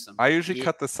 sometimes you lose some. I usually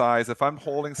cut the size. If I'm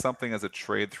holding something as a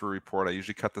trade through report, I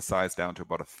usually cut the size down to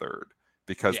about a third.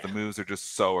 Because the moves are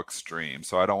just so extreme.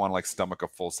 So I don't want to like stomach a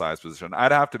full size position.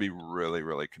 I'd have to be really,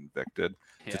 really convicted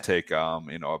to take a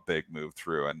big move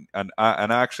through. And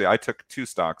actually I took two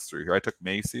stocks through here. I took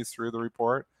Macy's through the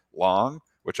report long,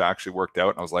 which actually worked out.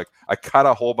 And I was like, I cut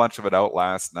a whole bunch of it out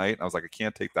last night. And I was like, I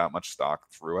can't take that much stock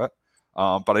through it.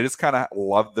 But I just kind of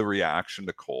loved the reaction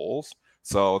to Kohl's.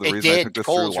 So the reason I took this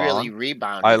Kohl's through long, really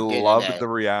rebounded. I loved the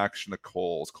reaction to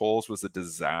Kohl's. Kohl's was a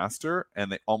disaster,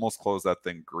 and they almost closed that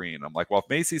thing green. I'm like, well, if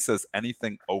Macy says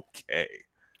anything okay,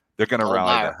 they're going to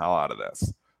rally the hell out of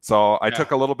this. So I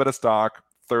took a little bit of stock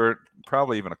third,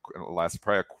 probably even less,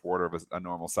 probably a quarter of a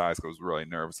normal size. I was really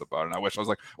nervous about it. And I wish I was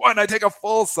like, why didn't I take a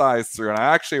full size through? And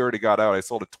I actually already got out. I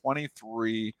sold a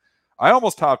 23. I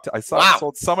almost topped.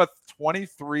 Sold some at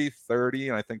 23.30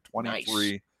 and I think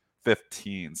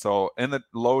 23.15. So in the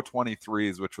low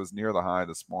 23s, which was near the high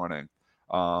this morning.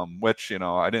 Which,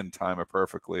 I didn't time it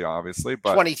perfectly, obviously,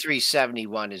 but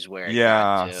 23.71 is where it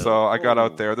got to. So I got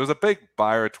out there. There's a big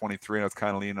buyer at 23, and I was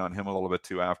kind of leaning on him a little bit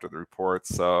too after the report.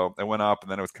 So it went up, and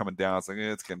then it was coming down. It's like,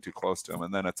 it's getting too close to him,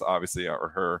 and then it's obviously or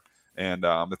her, and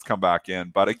it's come back in.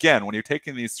 But again, when you're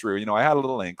taking these through, I had a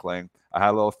little inkling, I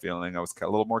had a little feeling, I was a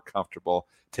little more comfortable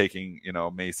taking,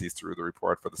 Macy's through the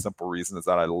report for the simple reason is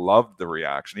that I loved the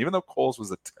reaction, even though Kohl's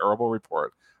was a terrible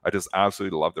report. I just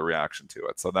absolutely love the reaction to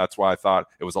it. So that's why I thought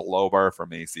it was a low bar for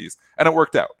Macy's, and it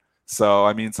worked out. So,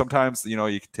 I mean, sometimes, you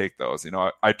can take those.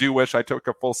 I do wish I took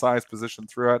a full-size position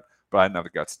through it, but I didn't have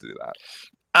the guts to do that.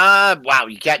 Wow,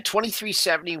 you got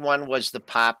 23.71 was the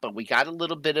pop, but we got a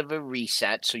little bit of a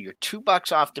reset. So you're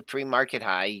 $2 off the pre-market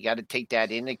high. You got to take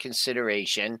that into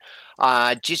consideration.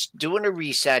 Just doing a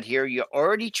reset here. You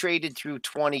already traded through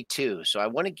 22. So I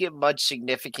want to give much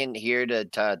significant here to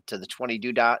the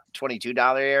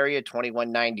 $22 area,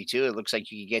 21.92. It looks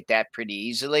like you can get that pretty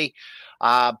easily.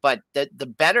 But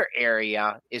the better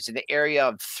area is an area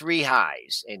of three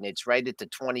highs, and it's right at the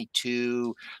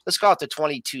 22. Let's call it the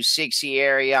 22.60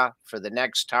 area for the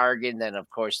next target. And then, of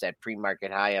course, that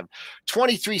pre-market high of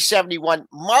 23.71.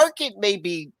 Market may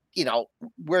be,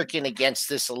 working against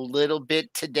this a little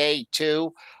bit today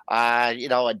too.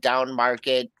 A down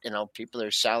market, people are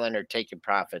selling or taking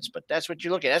profits, but that's what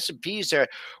you look at. S&Ps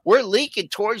we're leaking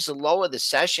towards the low of the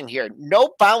session here.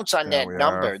 No bounce on that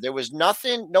number. There was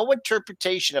nothing, no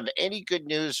interpretation of any good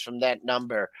news from that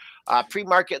number.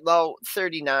 Pre-market low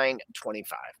 39.25.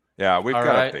 Yeah, we've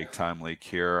got a big time leak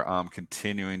here,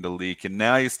 continuing to leak. And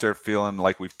now you start feeling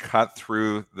like we've cut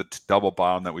through the double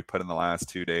bottom that we put in the last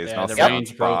 2 days. Yeah, now the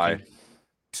range broken.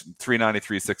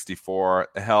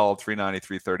 393.64 held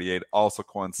 393.38 also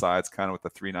coincides kind of with the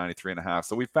 393.5.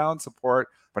 So we found support,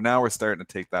 but now we're starting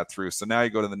to take that through. So now you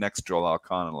go to the next Joel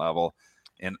Alconin level,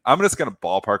 and I'm just going to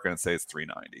ballpark it and say it's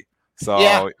 390.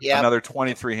 So another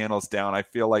 23 handles down. I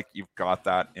feel like you've got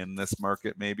that in this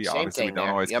market. Maybe obviously we don't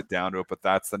always get down to it, but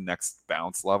that's the next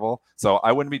bounce level. So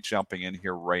I wouldn't be jumping in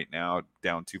here right now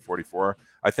down 244.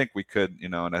 I think we could,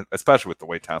 and especially with the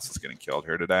way Tesla's getting killed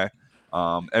here today.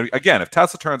 And again, if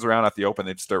Tesla turns around at the open,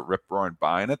 they just start rip roaring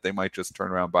buying it. They might just turn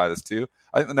around and buy this too.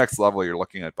 I think the next level you're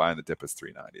looking at buying the dip is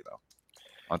 390 though.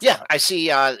 Yeah, I see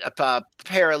a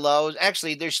pair of lows.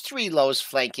 Actually, there's three lows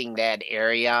flanking that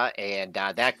area, and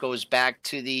that goes back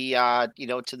to the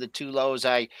to the two lows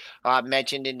I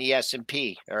mentioned in the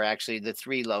S&P, or actually the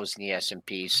three lows in the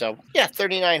S&P. So yeah,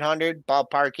 3,900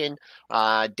 ballparking.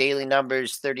 Daily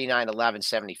numbers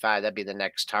 39.11.75. That'd be the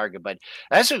next target. But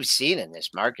that's what we've seen in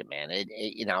this market, man.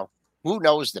 Who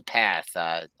knows the path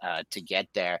to get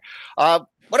there?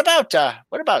 What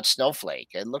about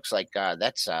Snowflake? It looks like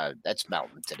that's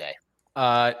melting today.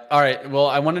 All right. Well,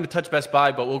 I wanted to touch Best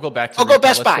Buy, but we'll go back to go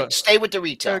Best Buy. Stay with the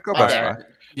retail. Go Best Buy.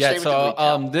 Yeah,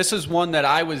 so this is one that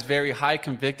I was very high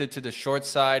convicted to the short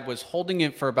side, was holding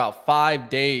it for about 5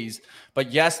 days.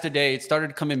 But yesterday it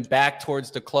started coming back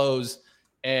towards the close,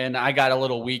 and I got a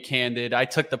little weak-handed. I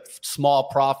took the small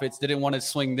profits, didn't want to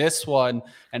swing this one,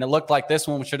 and it looked like this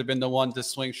one should have been the one to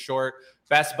swing short.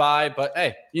 Best Buy, but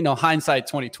hey, hindsight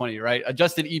 2020, right?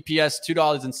 Adjusted EPS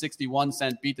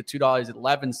 $2.61 beat the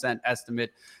 $2.11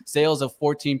 estimate. Sales of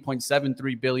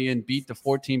 $14.73 billion beat the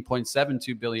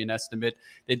 $14.72 billion estimate.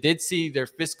 They did see their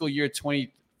fiscal year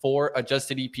 24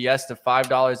 adjusted EPS to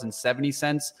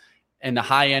 $5.70 and the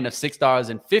high end of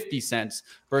 $6.50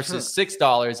 versus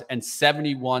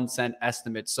 $6.71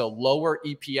 estimate. So lower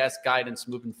EPS guidance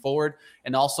moving forward,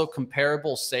 and also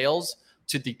comparable sales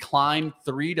to decline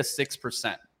 3 to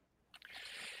 6%.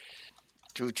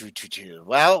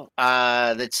 Well,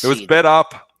 let's see. It was bid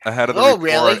up ahead of the report.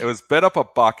 Really? It was bid up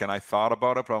 $1, and I thought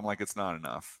about it, but I'm like, it's not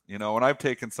enough. When I've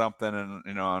taken something and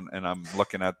and I'm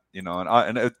looking at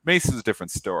and Macy's is a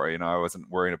different story. I wasn't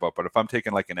worried about, but if I'm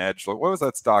taking like an edge, what was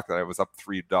that stock that I was up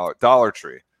 $3? Dollar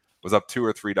Tree was up $2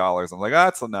 or $3. I'm like,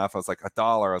 that's enough. I was like $1.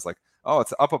 I was like, oh,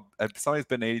 it's up. Somebody's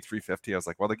been $83.50. I was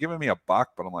like, well, they're giving me $1,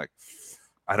 but I'm like,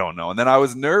 I don't know. And then I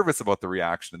was nervous about the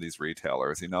reaction of these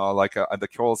retailers. The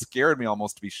Kohl's scared me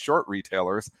almost to be short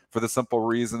retailers for the simple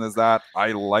reason is that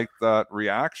I like the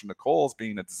reaction to Kohl's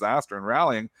being a disaster and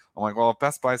rallying. I'm like, well, if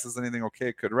Best Buy says anything okay,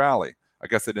 it could rally. I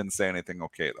guess it didn't say anything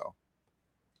okay though.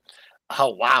 Oh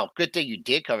wow, good thing you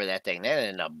did cover that thing. That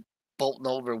ended up bolting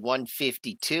over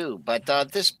 152. But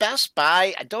this Best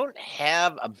Buy, I don't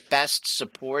have a best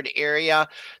support area.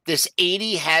 This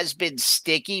 80 has been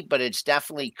sticky, but it's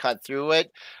definitely cut through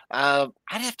it. I'd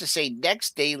have to say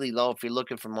next daily low, if you're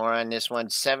looking for more on this one,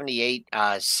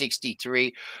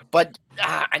 78.63. But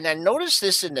and I noticed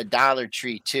this in the Dollar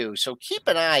Tree too. So keep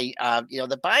an eye.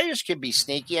 The buyers can be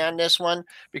sneaky on this one,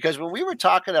 because when we were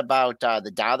talking about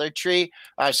the Dollar Tree,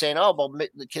 I was saying, oh, well,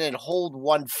 can it hold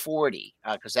 140?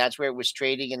 Because that's where it was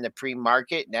trading in the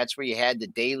pre-market, and that's where you had the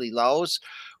daily lows.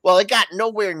 Well, it got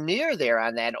nowhere near there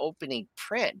on that opening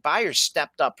print. Buyers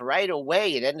stepped up right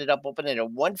away. It ended up opening at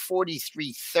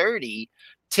 143.30,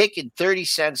 ticking 30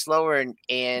 cents lower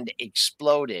and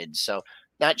exploded. So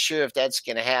not sure if that's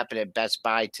going to happen at Best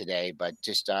Buy today, but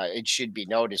just it should be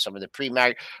noted. Some of the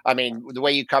pre-market, I mean, the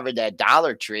way you covered that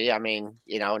Dollar Tree, I mean,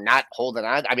 not holding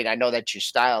on. I mean, I know that's your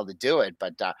style to do it,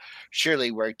 but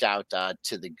surely worked out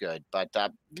to the good. But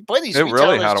boy, these It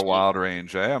really had a retailers, wild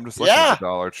range, eh? I'm just looking at the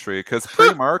Dollar Tree, because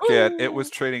pre-market it was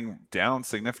trading down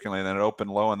significantly, and then it opened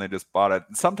low, and they just bought it.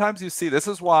 And sometimes you see, this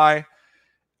is why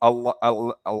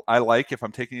I like, if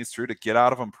I'm taking these through, to get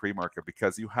out of them pre-market,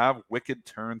 because you have wicked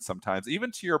turns sometimes,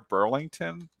 even to your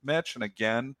Burlington, Mitch. And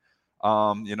again,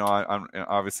 I'm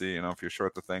obviously, if you're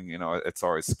short the thing, it's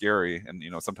always scary, and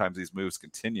sometimes these moves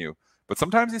continue, but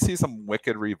sometimes you see some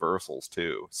wicked reversals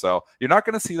too. So you're not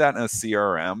going to see that in a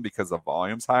CRM because the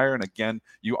volume's higher. And again,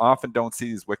 you often don't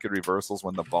see these wicked reversals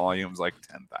when the volume's like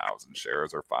 10,000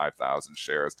 shares or 5,000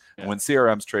 shares. Yeah. And when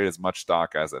CRMs trade as much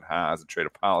stock as it has, it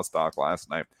traded a pile of stock last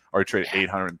night, or it traded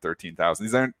 813,000.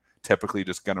 These aren't typically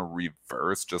just going to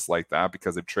reverse just like that,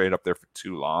 because they've traded up there for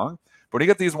too long. But when you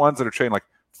get these ones that are trading like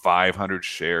 500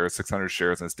 shares, 600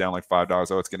 shares, and it's down like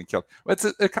 $5, oh, it's getting killed. It's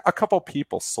a couple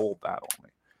people sold that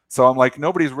only. So I'm like,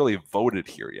 nobody's really voted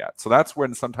here yet. So that's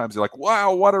when sometimes you're like,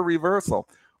 wow, what a reversal.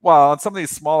 Well, on some of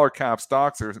these smaller cap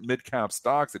stocks or mid cap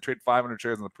stocks that trade 500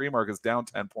 shares in the pre-market, is down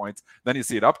 10 points. Then you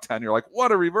see it up 10. You're like,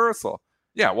 what a reversal.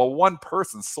 Yeah, well, one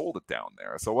person sold it down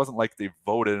there. So it wasn't like they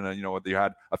voted and, you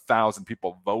had 1,000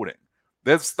 people voting.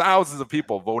 There's thousands of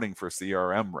people voting for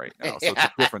CRM right now. So it's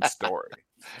a different story.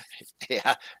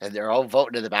 Yeah, and they're all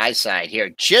voting to the buy side here.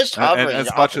 Just hovering and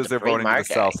as much as they're voting to the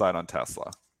sell side on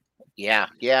Tesla. Yeah,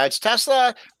 it's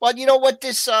Tesla. Well, you know what?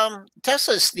 This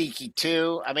Tesla's sneaky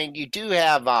too. I mean, you do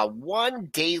have one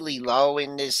daily low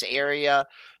in this area.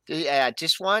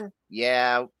 Just one?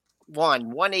 Yeah,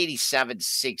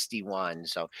 187.61.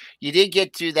 So you did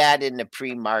get through that in the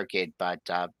pre-market, but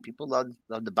people love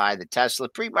to buy the Tesla.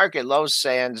 Pre-market low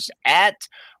stands at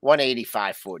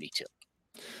 185.42.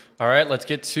 All right, let's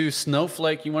get to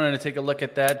Snowflake. You wanted to take a look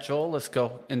at that, Joel. Let's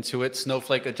go into it.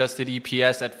 Snowflake adjusted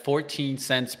EPS at 14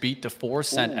 cents, beat the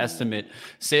 4-cent estimate.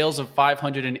 Sales of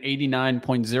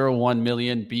 589.01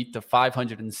 million, beat the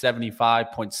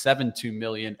 575.72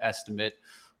 million estimate.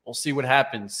 We'll see what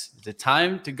happens. Is it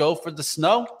time to go for the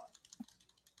snow?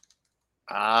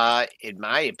 In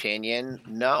my opinion,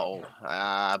 no.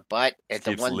 But it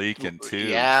keeps leaking too.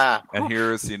 Yeah. And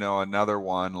here's, another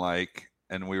one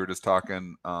and we were just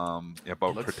talking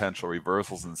about potential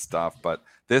reversals and stuff, but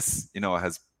this,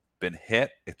 has been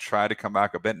hit. It tried to come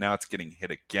back a bit. Now it's getting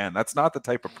hit again. That's not the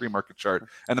type of pre-market chart.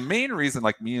 And the main reason,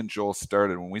 like me and Joel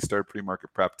started, when we started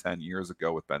pre-market prep 10 years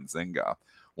ago with Benzinga,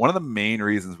 one of the main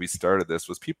reasons we started this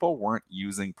was people weren't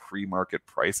using pre-market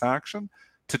price action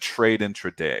to trade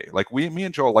intraday. Like me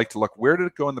and Joel like to look, where did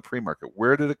it go in the pre-market?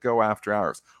 Where did it go after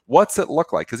hours? What's it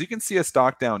look like? Because you can see a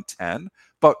stock down 10,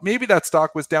 but maybe that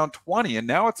stock was down 20 and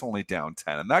now it's only down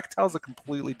 10. And that tells a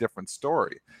completely different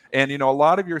story. And, a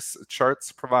lot of your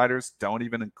charts providers don't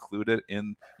even include it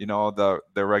in, the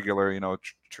regular,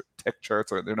 tick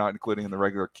charts, or they're not including in the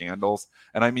regular candles.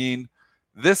 And I mean,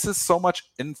 this is so much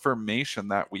information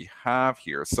that we have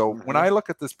here. So when I look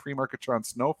at this pre-market chart on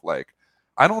Snowflake,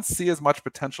 I don't see as much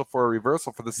potential for a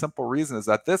reversal, for the simple reason is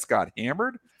that this got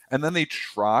hammered and then they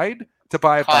tried to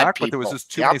buy it back, but there was just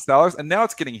too many sellers, and now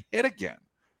it's getting hit again.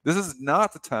 This is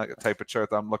not the type of chart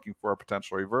that I'm looking for a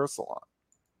potential reversal on.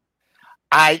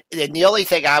 And the only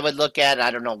thing I would look at,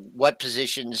 I don't know what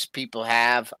positions people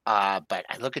have, but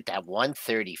I look at that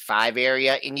 135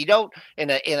 area, and you don't in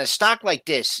a stock like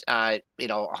this, $100,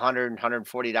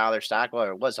 $140 stock, or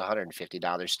it was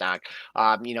 $150 stock.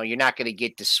 You're not going to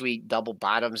get the sweet double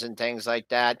bottoms and things like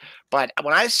that. But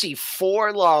when I see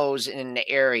four lows in the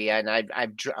area, and I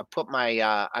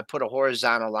put a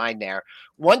horizontal line there,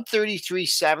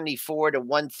 133.74 to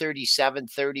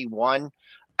 137.31,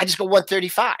 I just go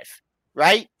 135.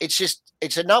 Right?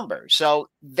 It's a number. So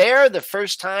there, the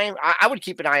first time, I would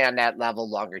keep an eye on that level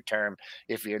longer term.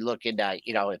 If you're looking at,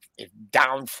 if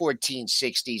down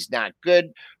 1460 is not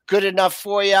good enough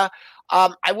for you.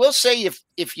 I will say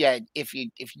if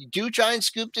you do try and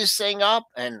scoop this thing up,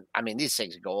 and I mean these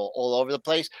things go all over the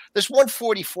place. This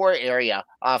 144 area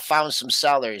found some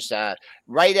sellers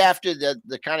right after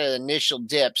the kind of initial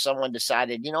dip. Someone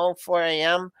decided, 4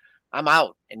 a.m. I'm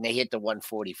out, and they hit the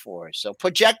 144. So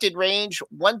projected range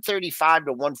 135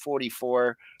 to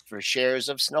 144 for shares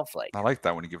of Snowflake. I like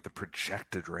that when you give the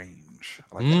projected range.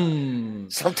 I like that.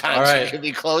 Sometimes it can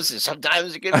be close, and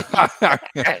sometimes it can be.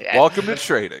 Welcome to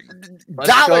trading.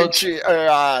 I'm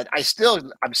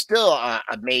still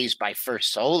amazed by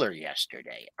First Solar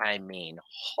yesterday. I mean,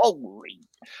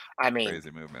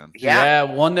 crazy move, man. Yeah,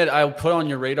 one that I'll put on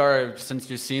your radar since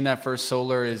you're seeing that First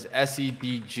Solar is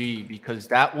SEDG, because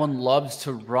that one loves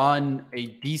to run a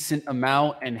decent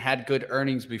amount and had good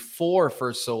earnings before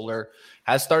First Solar.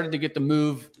 Has started to get the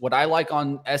move. What I like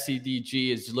on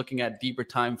SEDG is looking at deeper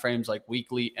time frames like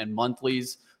weekly and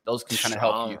monthlies. Those can kind of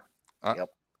help you. Yep.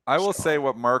 I will say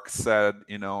what Mark said,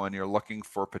 and you're looking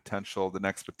for the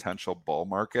next potential bull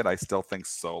market. I still think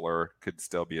solar could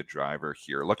still be a driver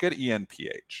here. Look at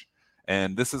ENPH.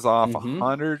 And this is off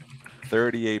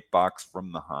 $138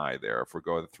 from the high there. If we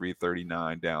go to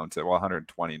 339 down to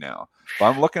 120 now. But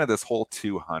I'm looking at this whole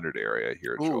 200 area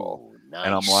here, Joel. Nice.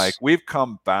 And I'm like, we've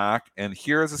come back, and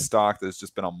here's a stock that's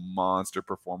just been a monster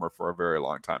performer for a very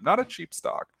long time. Not a cheap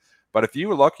stock. But if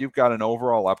you look, you've got an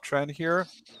overall uptrend here.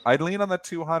 I'd lean on the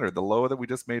 200, the low that we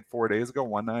just made 4 days ago,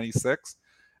 196.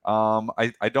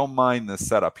 I don't mind this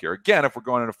setup here. Again, if we're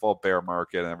going into full bear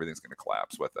market and everything's going to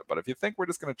collapse with it. But if you think we're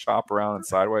just going to chop around and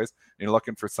sideways, and you're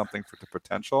looking for something for the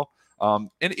potential, and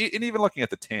even looking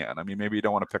at the tan, I mean, maybe you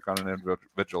don't want to pick on an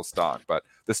individual stock, but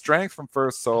the strength from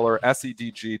First Solar,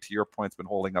 SEDG, to your point, has been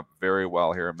holding up very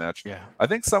well here, Mitch. Yeah. I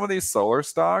think some of these solar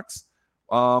stocks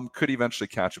could eventually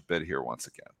catch a bid here once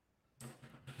again.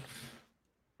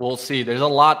 We'll see. There's a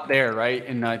lot there, right?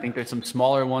 And I think there's some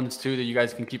smaller ones too that you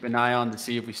guys can keep an eye on to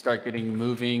see if we start getting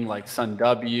moving, like Sun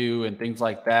W and things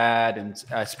like that, and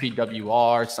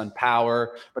SPWR, Sun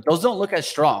Power. But those don't look as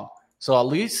strong. So at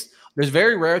least there's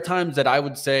very rare times that I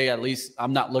would say at least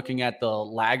I'm not looking at the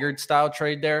laggard style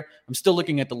trade there. I'm still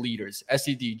looking at the leaders,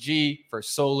 SEDG,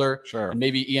 First Solar, and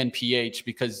maybe ENPH,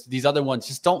 because these other ones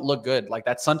just don't look good. Like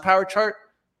that Sun Power chart,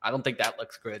 I don't think that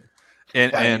looks good.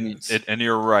 And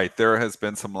you're right. There has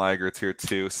been some laggards here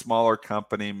too. Smaller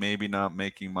company, maybe not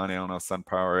making money. I don't know if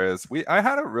SunPower is. I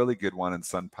had a really good one in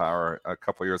SunPower a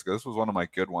couple years ago. This was one of my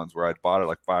good ones where I'd bought it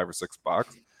like $5 or $6,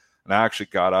 and I actually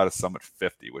got out of some at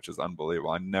 50, which is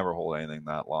unbelievable. I never hold anything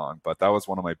that long, but that was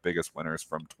one of my biggest winners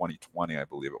from 2020, I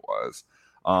believe it was.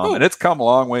 And it's come a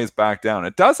long ways back down.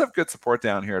 It does have good support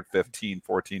down here at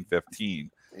 14,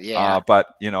 15. Yeah.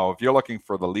 But if you're looking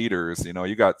for the leaders,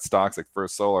 you got stocks like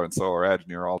First Solar and Solar Edge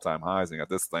near all-time highs, and you got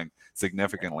this thing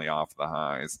significantly off the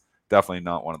highs. Definitely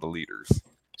not one of the leaders.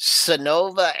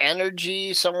 Sonova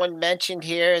Energy, someone mentioned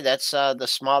here. That's the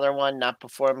smaller one, not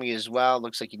performing as well.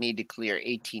 Looks like you need to clear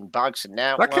 $18 in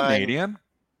that one. Is that Canadian?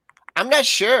 I'm not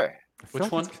sure.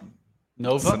 Which one?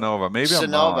 Nova? Sonova. Maybe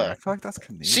I'm wrong. I feel like that's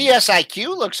Canadian.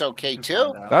 CSIQ looks okay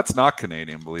too. That's not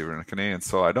Canadian, believe it or not. Canadian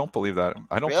Solar. I don't believe that.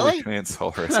 I don't believe Canadian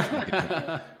Solar is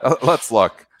Canadian. Let's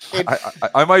look.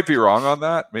 I might be wrong on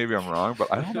that. Maybe I'm wrong,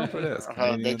 but I don't know if it is.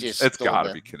 It's got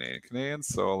to be Canadian. Canadian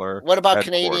Solar. What about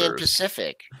Canadian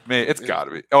Pacific? It's got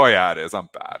to be. Oh yeah, it is. I'm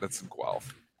bad. It's in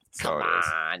Guelph. So Come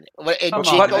on. But you know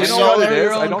what it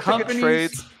is? I don't think it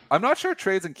trades. I'm not sure it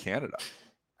trades in Canada.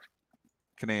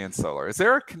 Canadian Solar. Is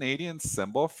there a Canadian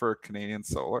symbol for Canadian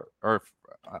Solar? Or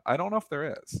I don't know if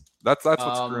there is. That's what's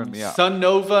screwing me up.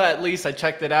 SunNova, at least I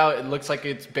checked it out. It looks like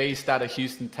it's based out of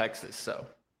Houston, Texas. So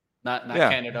not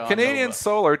Canada. Canadian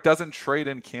Solar doesn't trade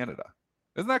in Canada.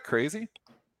 Isn't that crazy?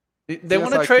 They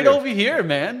want to trade over here,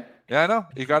 man. Yeah, I know.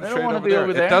 You got to trade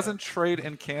over there. It doesn't trade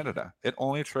in Canada. It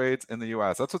only trades in the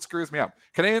U.S. That's what screws me up.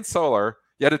 Canadian Solar,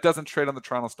 yet it doesn't trade on the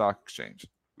Toronto Stock Exchange.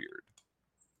 Weird.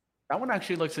 That one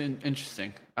actually looks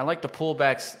interesting. I like the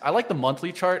pullbacks. I like the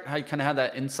monthly chart, how you kind of have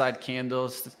that inside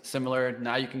candles similar.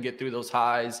 Now you can get through those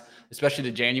highs, especially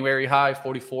the January high,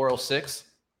 44.06.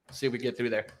 See if we get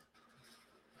through there.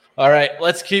 All right,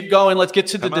 let's keep going. Let's get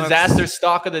to the disaster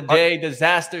stock of the day.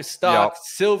 Disaster stock,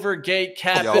 Silvergate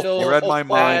Capital. You read my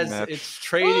mind, Mitch. It's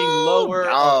trading lower,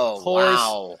 of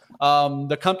course. Wow.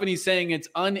 The company's saying it's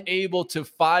unable to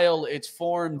file its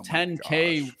Form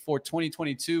 10K for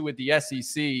 2022 with the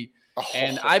SEC.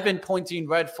 And I've been pointing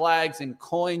red flags in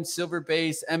coin,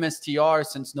 Silverbase, MSTR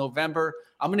since November.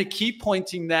 I'm going to keep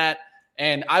pointing that,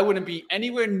 and I wouldn't be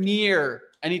anywhere near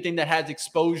anything that has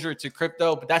exposure to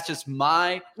crypto, but that's just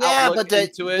my outlook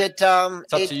into it. It's up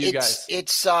to you guys.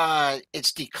 It's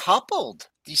decoupled.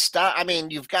 I mean,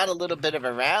 you've got a little bit of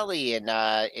a rally in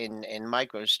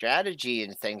MicroStrategy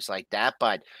and things like that,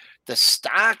 but the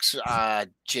stocks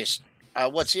just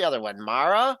what's the other one?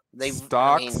 Mara?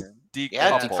 Stocks decouple.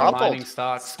 Yeah, decoupled.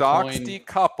 Stocks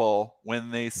decouple when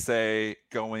they say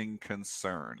going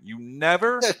concern. You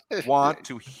never want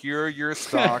to hear your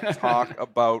stock talk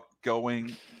about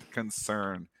going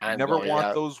concern. You never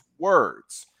want those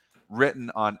words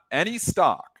written on any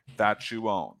stock that you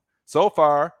own. So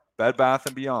far, Bed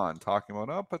Bath & Beyond talking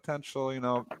about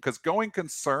potential, because going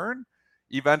concern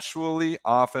eventually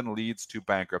often leads to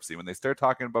bankruptcy. When they start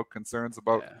talking about concerns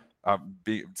about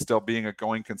still being a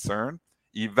going concern,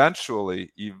 eventually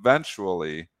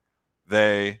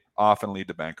they often lead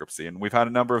to bankruptcy. And we've had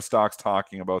a number of stocks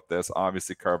talking about this.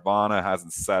 Obviously, Carvana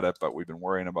hasn't said it, but we've been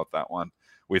worrying about that one.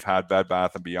 We've had Bed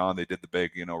Bath & Beyond. They did the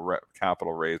big,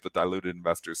 capital raise, but diluted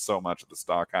investors so much that the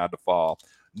stock had to fall.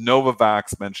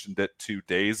 Novavax mentioned it 2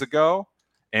 days ago,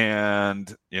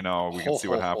 and we can see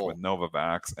what happened with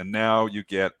Novavax. And now you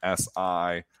get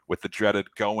SI with the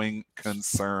dreaded going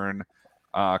concern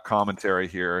commentary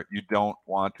here. You don't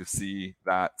want to see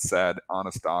that said on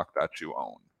a stock that you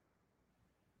own.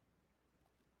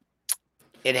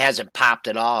 It hasn't popped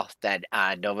at all, that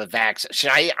Novavax.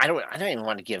 I don't even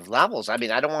want to give levels. I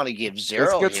mean, I don't want to give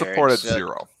zero. Let's get support at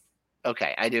 0.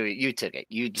 Okay, I do. You took it.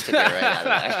 You took it right out of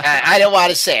it. I don't want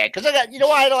to say it because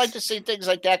why I don't like to say things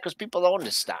like that, because people own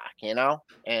the stock, And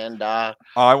I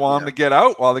want them to get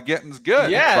out while the getting's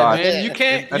good. Yeah, man, you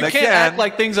can't act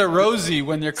like things are rosy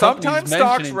when your company's sometimes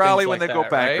stocks rally when like they go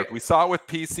bankrupt. Right? We saw it with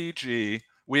PCG.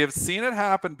 We have seen it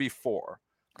happen before,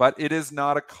 but it is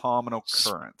not a common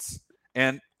occurrence.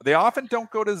 And they often don't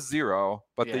go to 0,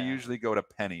 but they usually go to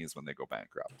pennies when they go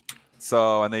bankrupt.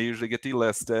 So, and they usually get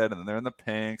delisted, and then they're in the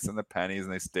pinks and the pennies,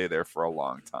 and they stay there for a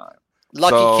long time.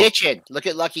 Lucky Kitchen. Look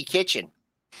at Lucky Kitchen.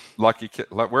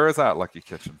 Where is that Lucky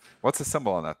Kitchen? What's the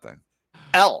symbol on that thing?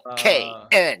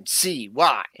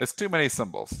 LKNCY. It's too many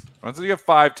symbols. Once you have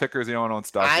 5 tickers, you don't own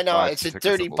stock. I know. It's at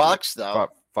 $30 though.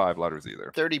 5 letters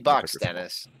either. $30,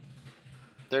 Dennis.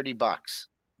 $30.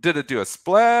 Did it do a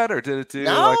split, or did it do?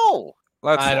 No.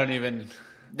 I don't even.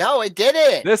 No, it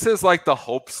didn't. This is like the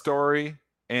hope story.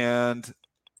 And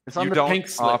it's on you the don't pink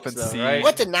slips, often though, see right?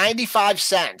 What, the 95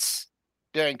 cents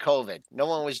during COVID? No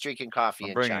one was drinking coffee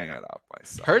in bringing China. it up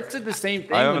myself. Hertz did the same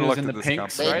thing when it was in the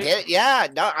pinks, They right? did, yeah.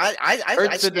 No,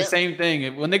 Hertz did the same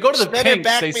thing. When they go to the Spinner pinks,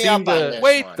 backed they me seem up on to this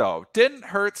wait one. though. Didn't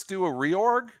Hertz do a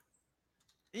reorg?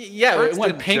 Yeah, Hertz it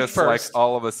went didn't pink just, first. Like,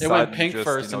 all of a sudden, it went pink just,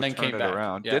 first and then turn came it back.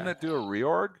 around. Yeah. Didn't it do a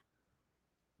reorg?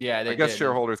 Yeah, I guess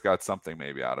shareholders got something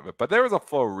maybe out of it, but there was a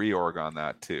full reorg on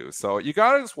that too. So you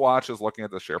got to just watch as looking at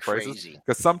the share prices,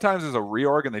 because sometimes there's a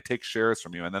reorg and they take shares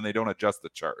from you and then they don't adjust the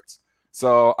charts.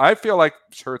 So I feel like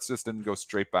Hertz just didn't go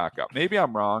straight back up. Maybe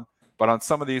I'm wrong, but on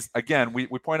some of these, again, we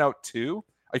point out 2.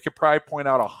 I could probably point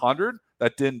out 100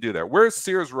 that didn't do that. Where's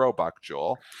Sears Roebuck,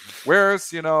 Joel? Where's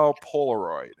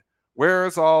Polaroid?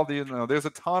 Where's all the there's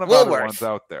a ton of other ones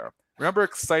out there. Remember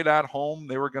Excite at Home?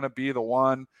 They were going to be the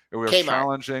one that we were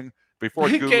challenging before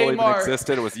Google even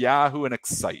existed. It was Yahoo and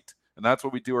Excite, and that's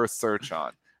what we do our search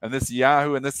on. And this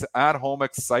Yahoo and this at Home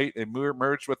Excite, it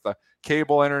merged with the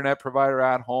cable internet provider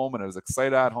at Home, and it was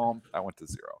Excite at Home. That went to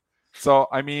 0. So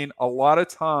I mean, a lot of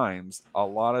times,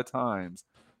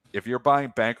 if you're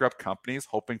buying bankrupt companies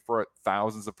hoping for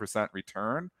thousands of %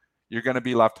 return, you're going to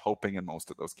be left hoping in most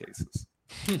of those cases.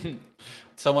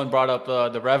 Someone brought up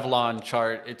the Revlon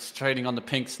chart. It's trading on the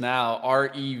pinks now.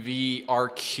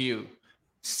 REVRQ,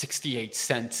 68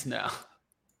 cents now.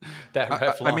 That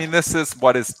Revlon. I mean, this is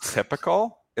what is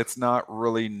typical. It's not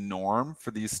really norm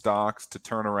for these stocks to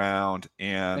turn around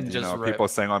and people are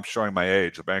saying, I'm showing my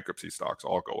age. The bankruptcy stocks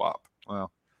all go up.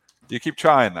 Well, you keep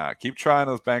trying that. Keep trying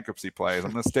those bankruptcy plays.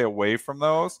 I'm going to stay away from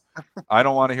those. I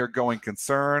don't want to hear going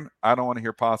concern. I don't want to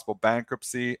hear possible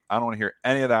bankruptcy. I don't want to hear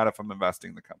any of that if I'm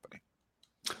investing in the company.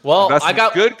 Well, invest in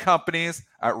good companies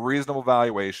at reasonable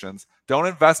valuations. Don't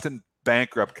invest in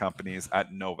bankrupt companies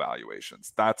at no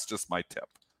valuations. That's just my tip.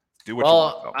 Do what you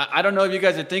want, though. I don't know if you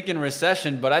guys are thinking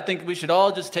recession, but I think we should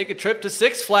all just take a trip to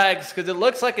Six Flags because it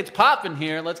looks like it's popping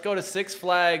here. Let's go to Six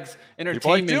Flags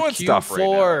Entertainment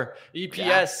Q4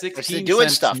 EPS 16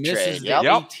 cents. Misses the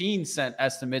 18-cent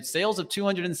estimate. Sales of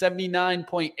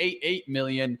 279.88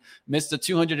 million, missed the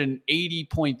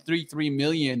 280.33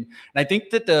 million. And I think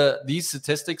that these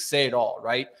statistics say it all,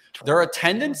 right? Their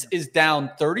attendance is down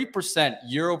 30%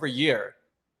 year over year,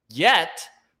 yet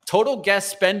total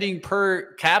guest spending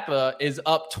per capita is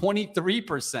up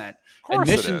 23%.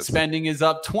 Admission spending is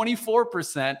up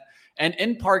 24%. and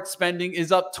in-park spending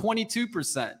is up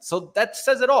 22%. So that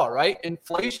says it all, right?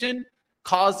 Inflation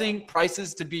causing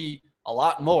prices to be a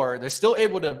lot more. They're still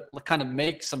able to kind of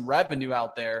make some revenue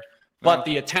out there, but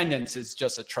the attendance is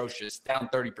just atrocious, down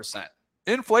 30%.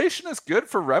 Inflation is good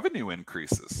for revenue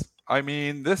increases. I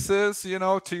mean, this is,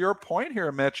 to your point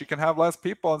here, Mitch, you can have less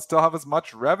people and still have as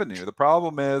much revenue. The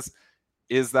problem is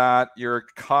that your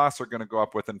costs are going to go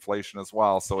up with inflation as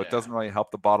well. So it doesn't really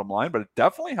help the bottom line, but it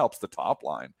definitely helps the top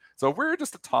line. So if we're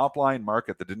just a top line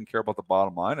market that didn't care about the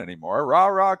bottom line anymore,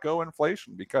 rah, go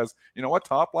inflation, because you know what?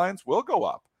 Top lines will go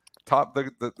up.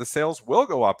 The sales will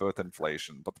go up with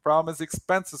inflation, but the problem is the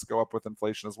expenses go up with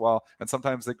inflation as well, and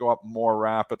sometimes they go up more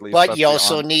rapidly. But you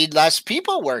also need less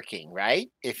people working,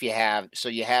 right? You have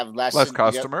less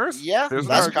customers.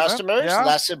 Less customers,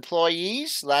 less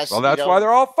employees, less. Well, that's why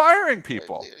they're all firing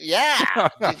people. Yeah,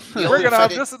 we're gonna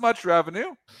have just as much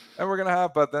revenue, and we're gonna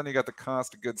have, but then you got the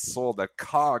cost of goods sold. That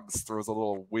COGS throws a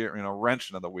little weird, wrench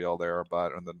into the wheel there,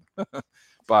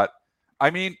 but. I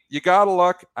mean, you got to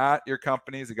look at your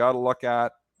companies. You got to look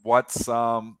at what's, there's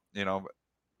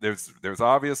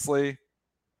obviously,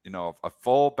 a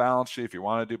full balance sheet. If you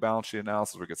want to do balance sheet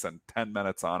analysis, we could spend 10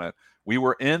 minutes on it. We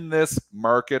were in this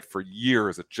market for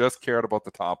years. It just cared about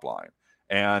the top line.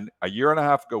 And a year and a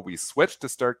half ago, we switched to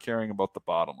start caring about the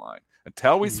bottom line.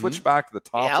 Until we switch back to the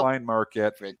top line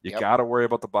market, you got to worry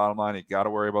about the bottom line. You got to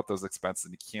worry about those expenses.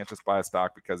 And you can't just buy a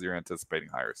stock because you're anticipating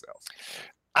higher sales.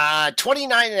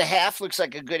 29.5 looks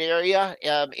like a good area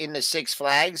in the Six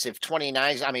Flags. If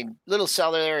 29, little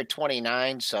seller there at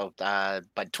 29. So,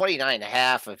 but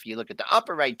 29.5, if you look at the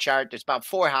upper right chart, there's about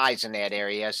 4 highs in that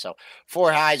area. So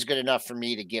 4 highs good enough for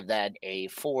me to give that a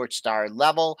 4-star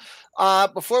level.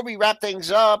 Before we wrap things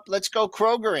up, let's go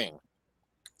Krogering.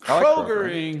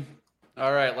 Krogering.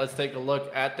 All right, let's take a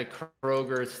look at the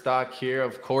Kroger stock here.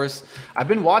 Of course, I've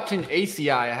been watching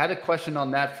ACI. I had a question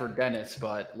on that for Dennis,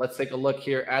 but let's take a look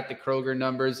here at the Kroger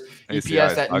numbers.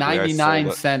 EPS at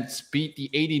 99 cents, beat the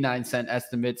 89-cent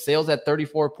estimate. Sales at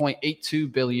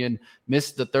 $34.82 billion,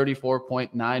 missed the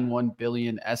 $34.91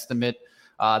 billion estimate.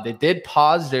 They did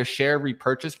pause their share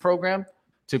repurchase program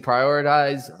to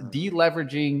prioritize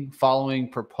deleveraging following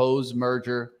proposed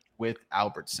merger with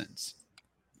Albertsons.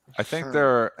 I think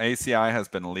their ACI has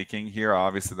been leaking here.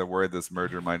 Obviously, they're worried this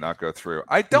merger might not go through.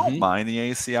 I don't mind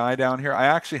the ACI down here. I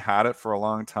actually had it for a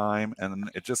long time, and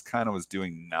it just kind of was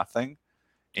doing nothing.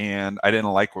 And I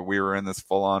didn't like where we were in this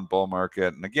full-on bull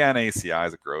market. And again, ACI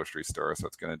is a grocery store, so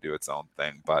it's going to do its own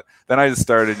thing. But then I just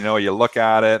started, you look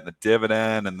at it, the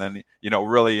dividend, and then,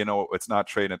 really, it's not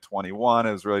trading at 21.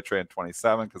 It was really trading at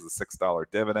 27 because of the $6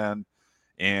 dividend.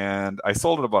 And I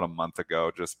sold it about a month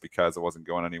ago just because it wasn't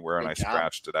going anywhere, and I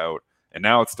scratched it out. And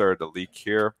now it's started to leak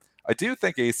here. I do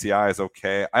think ACI is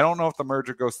okay. I don't know if the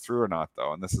merger goes through or not,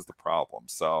 though, and this is the problem.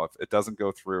 So if it doesn't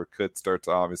go through, it could start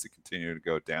to obviously continue to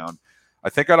go down. I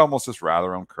think I'd almost just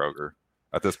rather own Kroger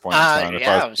at this point in time if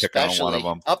I was picking on one of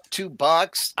them. Up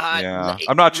 $2.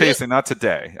 I'm not chasing, not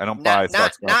today. I don't buy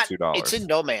stocks up $2. It's in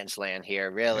no man's land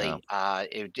here, really. Yeah.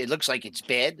 It looks like it's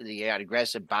bid. You got an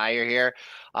aggressive buyer here.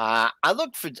 I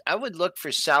would look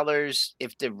for sellers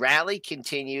if the rally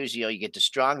continues. You get the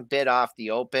strong bid off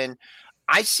the open.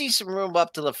 I see some room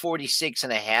up to the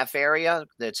 46.5 area.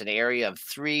 That's an area of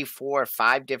 3, 4,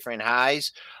 5 different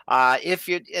highs.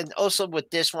 And also with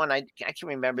this one, I can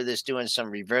remember this doing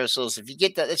some reversals. If you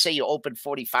get let's say you open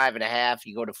 45.5,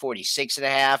 you go to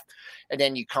 46.5, and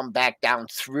then you come back down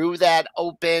through that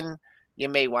open, you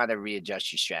may want to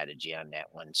readjust your strategy on that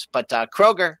one. But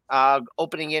Kroger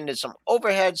opening into some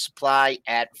overhead supply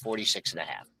at 46.5.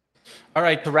 All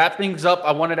right, to wrap things up,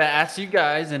 I wanted to ask you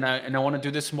guys, and I want to do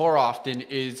this more often,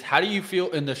 is how do you feel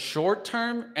in the short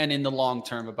term and in the long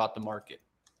term about the market?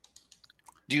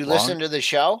 Do you listen to the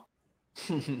show?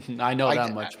 I know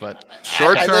that much, but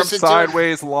short term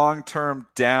sideways, long term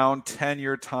down,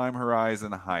 10-year time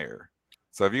horizon higher.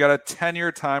 So if you got a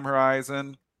 10-year time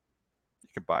horizon, you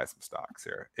can buy some stocks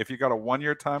here. If you got a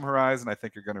 1-year time horizon, I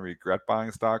think you're going to regret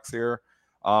buying stocks here.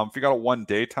 If you got a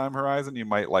 1-day time horizon, you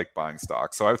might like buying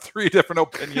stocks. So I have 3 different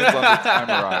opinions on the time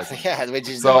horizon. Yeah, which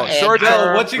is so short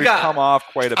term. What you got? Come off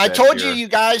quite a bit. I told here. you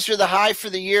guys are the high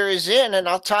for the year is in, and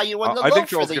I'll tell you when the low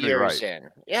for the year is in.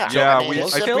 Yeah, I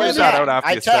figured that out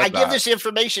after you said that. I give this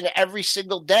information every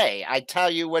single day. I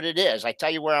tell you what it is. I tell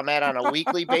you where I'm at on a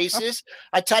weekly basis.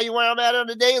 I tell you where I'm at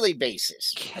on a daily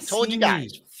basis. I told you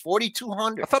guys.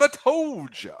 4,200. I thought I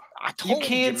told you. I You told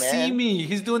can't see man. me.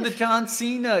 He's doing the John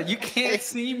Cena. You can't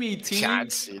see me, team. John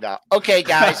Cena. Okay,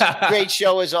 guys. Great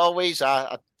show as always.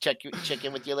 I'll check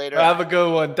in with you later. Have a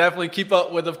good one. Definitely keep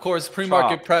up with, of course,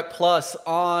 Pre-Market Prep Plus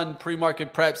on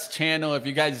Pre-Market Prep's channel. If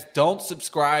you guys don't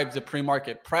subscribe to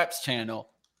Pre-Market Prep's channel,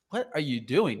 what are you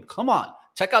doing? Come on.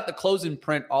 Check out the closing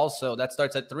print also. That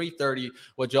starts at 3:30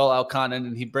 with Joel Alconen,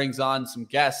 and he brings on some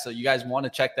guests. So you guys want to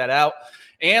check that out.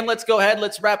 And let's go ahead.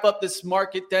 Let's wrap up this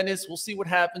market, Dennis. We'll see what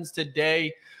happens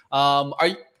today.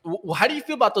 How do you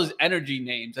feel about those energy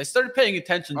names? I started paying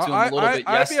attention to them a little bit yesterday.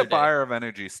 I'd be a buyer of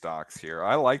energy stocks here.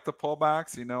 I like the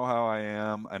pullbacks. You know how I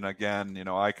am. And again,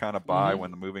 I kind of buy when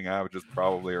the moving averages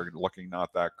probably are looking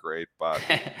not that great. But,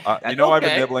 I've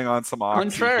been nibbling on some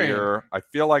Oxy here. I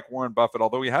feel like Warren Buffett,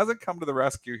 although he hasn't come to the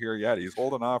rescue here yet, he's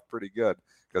holding off pretty good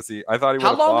because I thought he would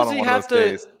have bought on one of those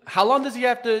days. How long does he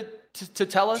have to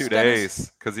tell us? 2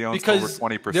 days because he owns over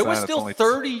 20%. There was still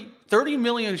 30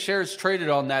 million shares traded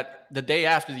on that the day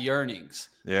after the earnings.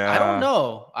 Yeah, I don't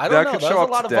know. That's a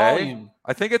lot of volume.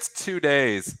 I think it's 2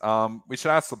 days. We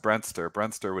should ask the Brentster.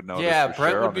 Brentster would know. Yeah, this for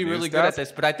Brent sure would be really good at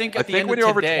this. But I think at the end when of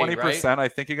you're today, over 20%, right? I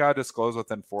think you got to disclose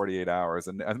within 48 hours.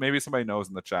 And maybe somebody knows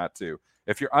in the chat too.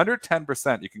 If you're under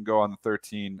 10%, you can go on the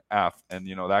 13F, and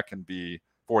that can be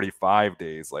 45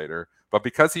 days later. But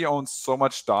because he owns so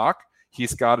much stock,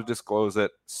 he's got to disclose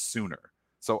it sooner.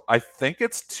 So I think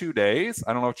it's 2 days.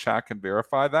 I don't know if chat can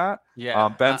verify that. Yeah,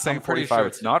 Ben's saying 45. Sure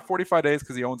it's not 45 days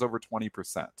because he owns over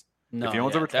 20%. No, if he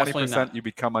owns over 20%, you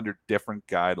become under different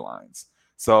guidelines.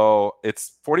 So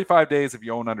it's 45 days if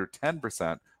you own under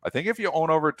 10%. I think if you own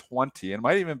over 20, it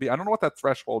might even be, I don't know what that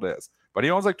threshold is, but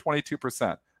he owns like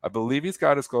 22%. I believe he's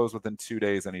got to disclose within 2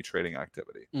 days any trading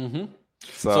activity. Mm-hmm.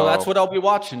 So that's what I'll be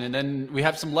watching. And then we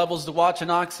have some levels to watch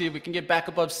in Oxy. If we can get back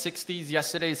above 60s,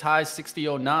 yesterday's high,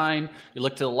 60.09. You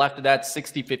look to the left of that,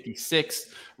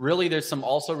 60.56. Really, there's some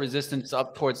also resistance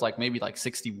up towards maybe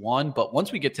 61. But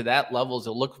once we get to that levels,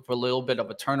 it'll look for a little bit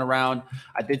of a turnaround.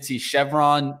 I did see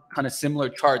Chevron, kind of similar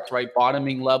charts, right?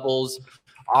 Bottoming levels.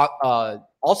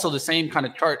 Also the same kind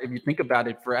of chart, if you think about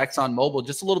it, for ExxonMobil,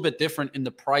 just a little bit different in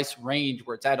the price range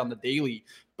where it's at on the daily,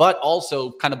 but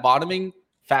also kind of bottoming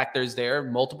factors there,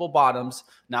 multiple bottoms,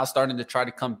 now starting to try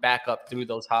to come back up through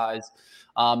those highs.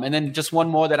 And then just one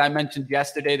more that I mentioned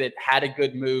yesterday that had a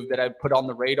good move that I put on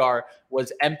the radar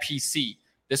was MPC.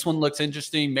 This one looks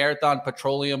interesting. Marathon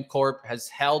Petroleum Corp has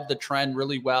held the trend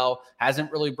really well, hasn't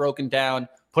really broken down,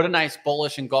 put a nice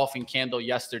bullish engulfing candle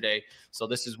yesterday. So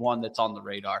this is one that's on the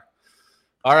radar.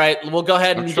 All right, we'll go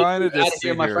ahead and get out of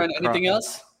here, my friend. Anything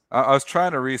else? I was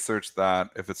trying to research that.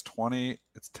 If it's 20,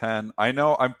 it's 10.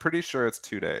 I'm pretty sure it's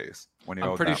 2 days.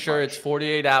 I'm pretty sure it's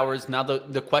 48 hours. Now,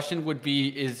 the question would be,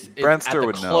 is Brentster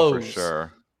would know for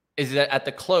sure. Is it at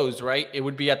the close, right? It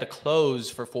would be at the close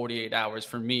for 48 hours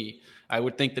for me. I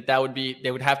would think that would be,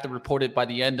 they would have to report it by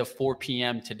the end of 4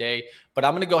 p.m. today. But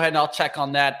I'm going to go ahead and I'll check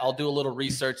on that. I'll do a little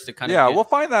research to kind of we'll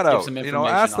find that out.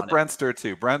 Ask the on Brentster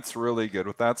too. Brent's really good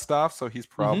with that stuff, so he's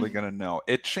probably going to know.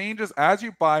 It changes as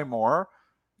you buy more.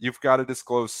 You've got to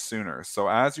disclose sooner. So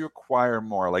as you acquire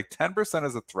more, like 10%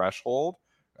 is a threshold.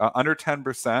 Under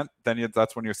 10%, then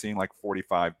that's when you're seeing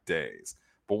 45 days.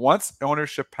 But once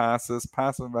ownership passes,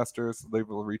 passive investors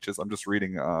label reaches. I'm just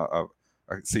reading. I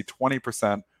see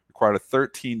 20% required a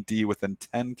 13D within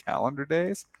 10 calendar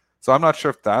days. So I'm not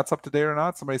sure if that's up to date or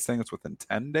not. Somebody's saying it's within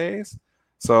 10 days.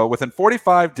 So within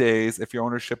 45 days, if your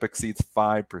ownership exceeds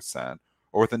 5%,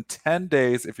 or within 10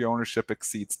 days, if your ownership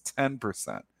exceeds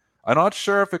 10%. I'm not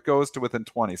sure if it goes to within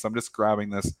 20. So I'm just grabbing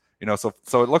this, so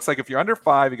it looks like if you're under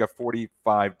 5, you got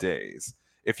 45 days.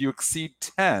 If you exceed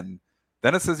 10,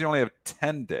 then it says you only have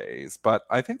 10 days. But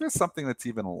I think there's something that's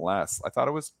even less. I thought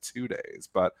it was 2 days,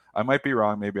 but I might be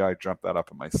wrong. Maybe I jumped that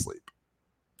up in my sleep.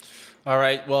 All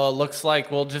right. Well, it looks like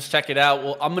we'll just check it out.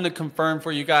 Well, I'm going to confirm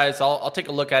for you guys. I'll take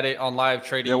a look at it on live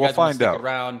trading. Yeah, you we'll guys find out.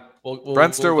 Around. We'll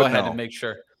go ahead and make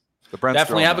sure.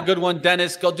 Definitely have a good one,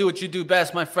 Dennis. Go do what you do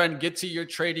best, my friend. Get to your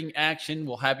trading action.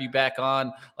 We'll have you back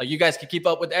on. You guys can keep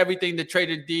up with everything the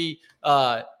Trader D,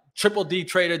 Triple D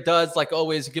Trader does. Like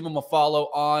always, give him a follow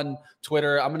on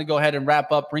Twitter. I'm going to go ahead and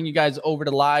wrap up, bring you guys over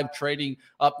to live trading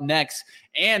up next.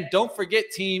 And don't forget,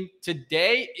 team,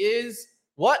 today is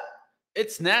what?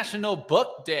 It's National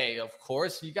Book Day, of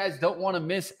course. You guys don't want to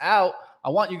miss out. I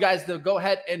want you guys to go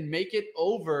ahead and make it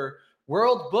over.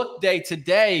 World Book Day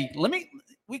today.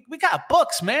 We got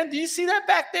books, man. Do you see that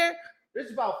back there?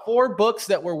 There's about 4 books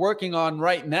that we're working on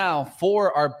right now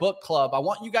for our book club. I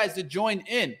want you guys to join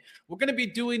in. We're going to be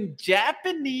doing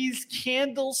Japanese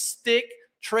candlestick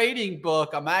trading book.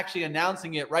 I'm actually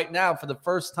announcing it right now for the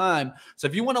first time. So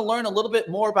if you want to learn a little bit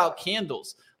more about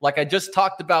candles, like I just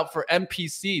talked about for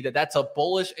MPC, that's a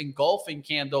bullish engulfing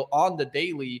candle on the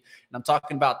daily. And I'm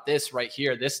talking about this right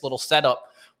here, this little setup.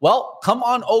 Well, come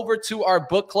on over to our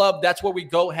book club. That's where we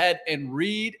go ahead and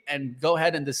read and go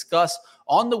ahead and discuss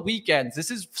on the weekends.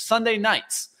 This is Sunday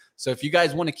nights. So if you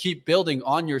guys want to keep building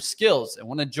on your skills and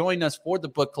want to join us for the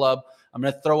book club, I'm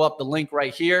going to throw up the link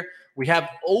right here. We have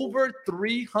over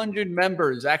 300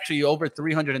 members, actually over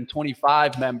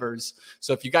 325 members.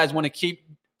 So if you guys want to keep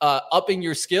upping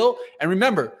your skill, and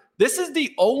remember, this is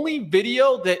the only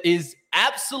video that is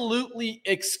absolutely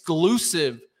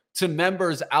exclusive to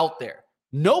members out there.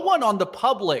 No one on the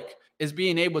public is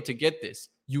being able to get this.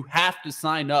 You have to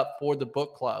sign up for the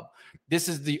book club. This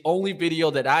is the only video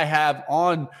that I have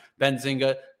on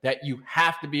Benzinga that you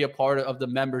have to be a part of the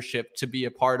membership to be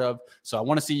a part of. So I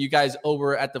want to see you guys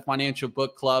over at the Financial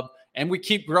Book Club, and we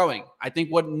keep growing. I think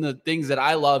one of the things that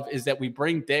I love is that we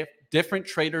bring different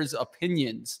traders'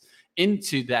 opinions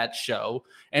into that show,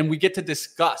 and we get to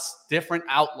discuss different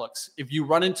outlooks. If you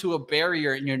run into a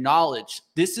barrier in your knowledge,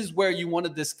 this is where you want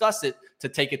to discuss it to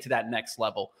take it to that next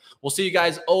level. We'll see you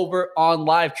guys over on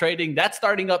live trading. That's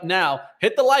starting up now.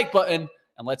 Hit the like button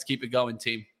and let's keep it going,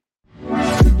 team.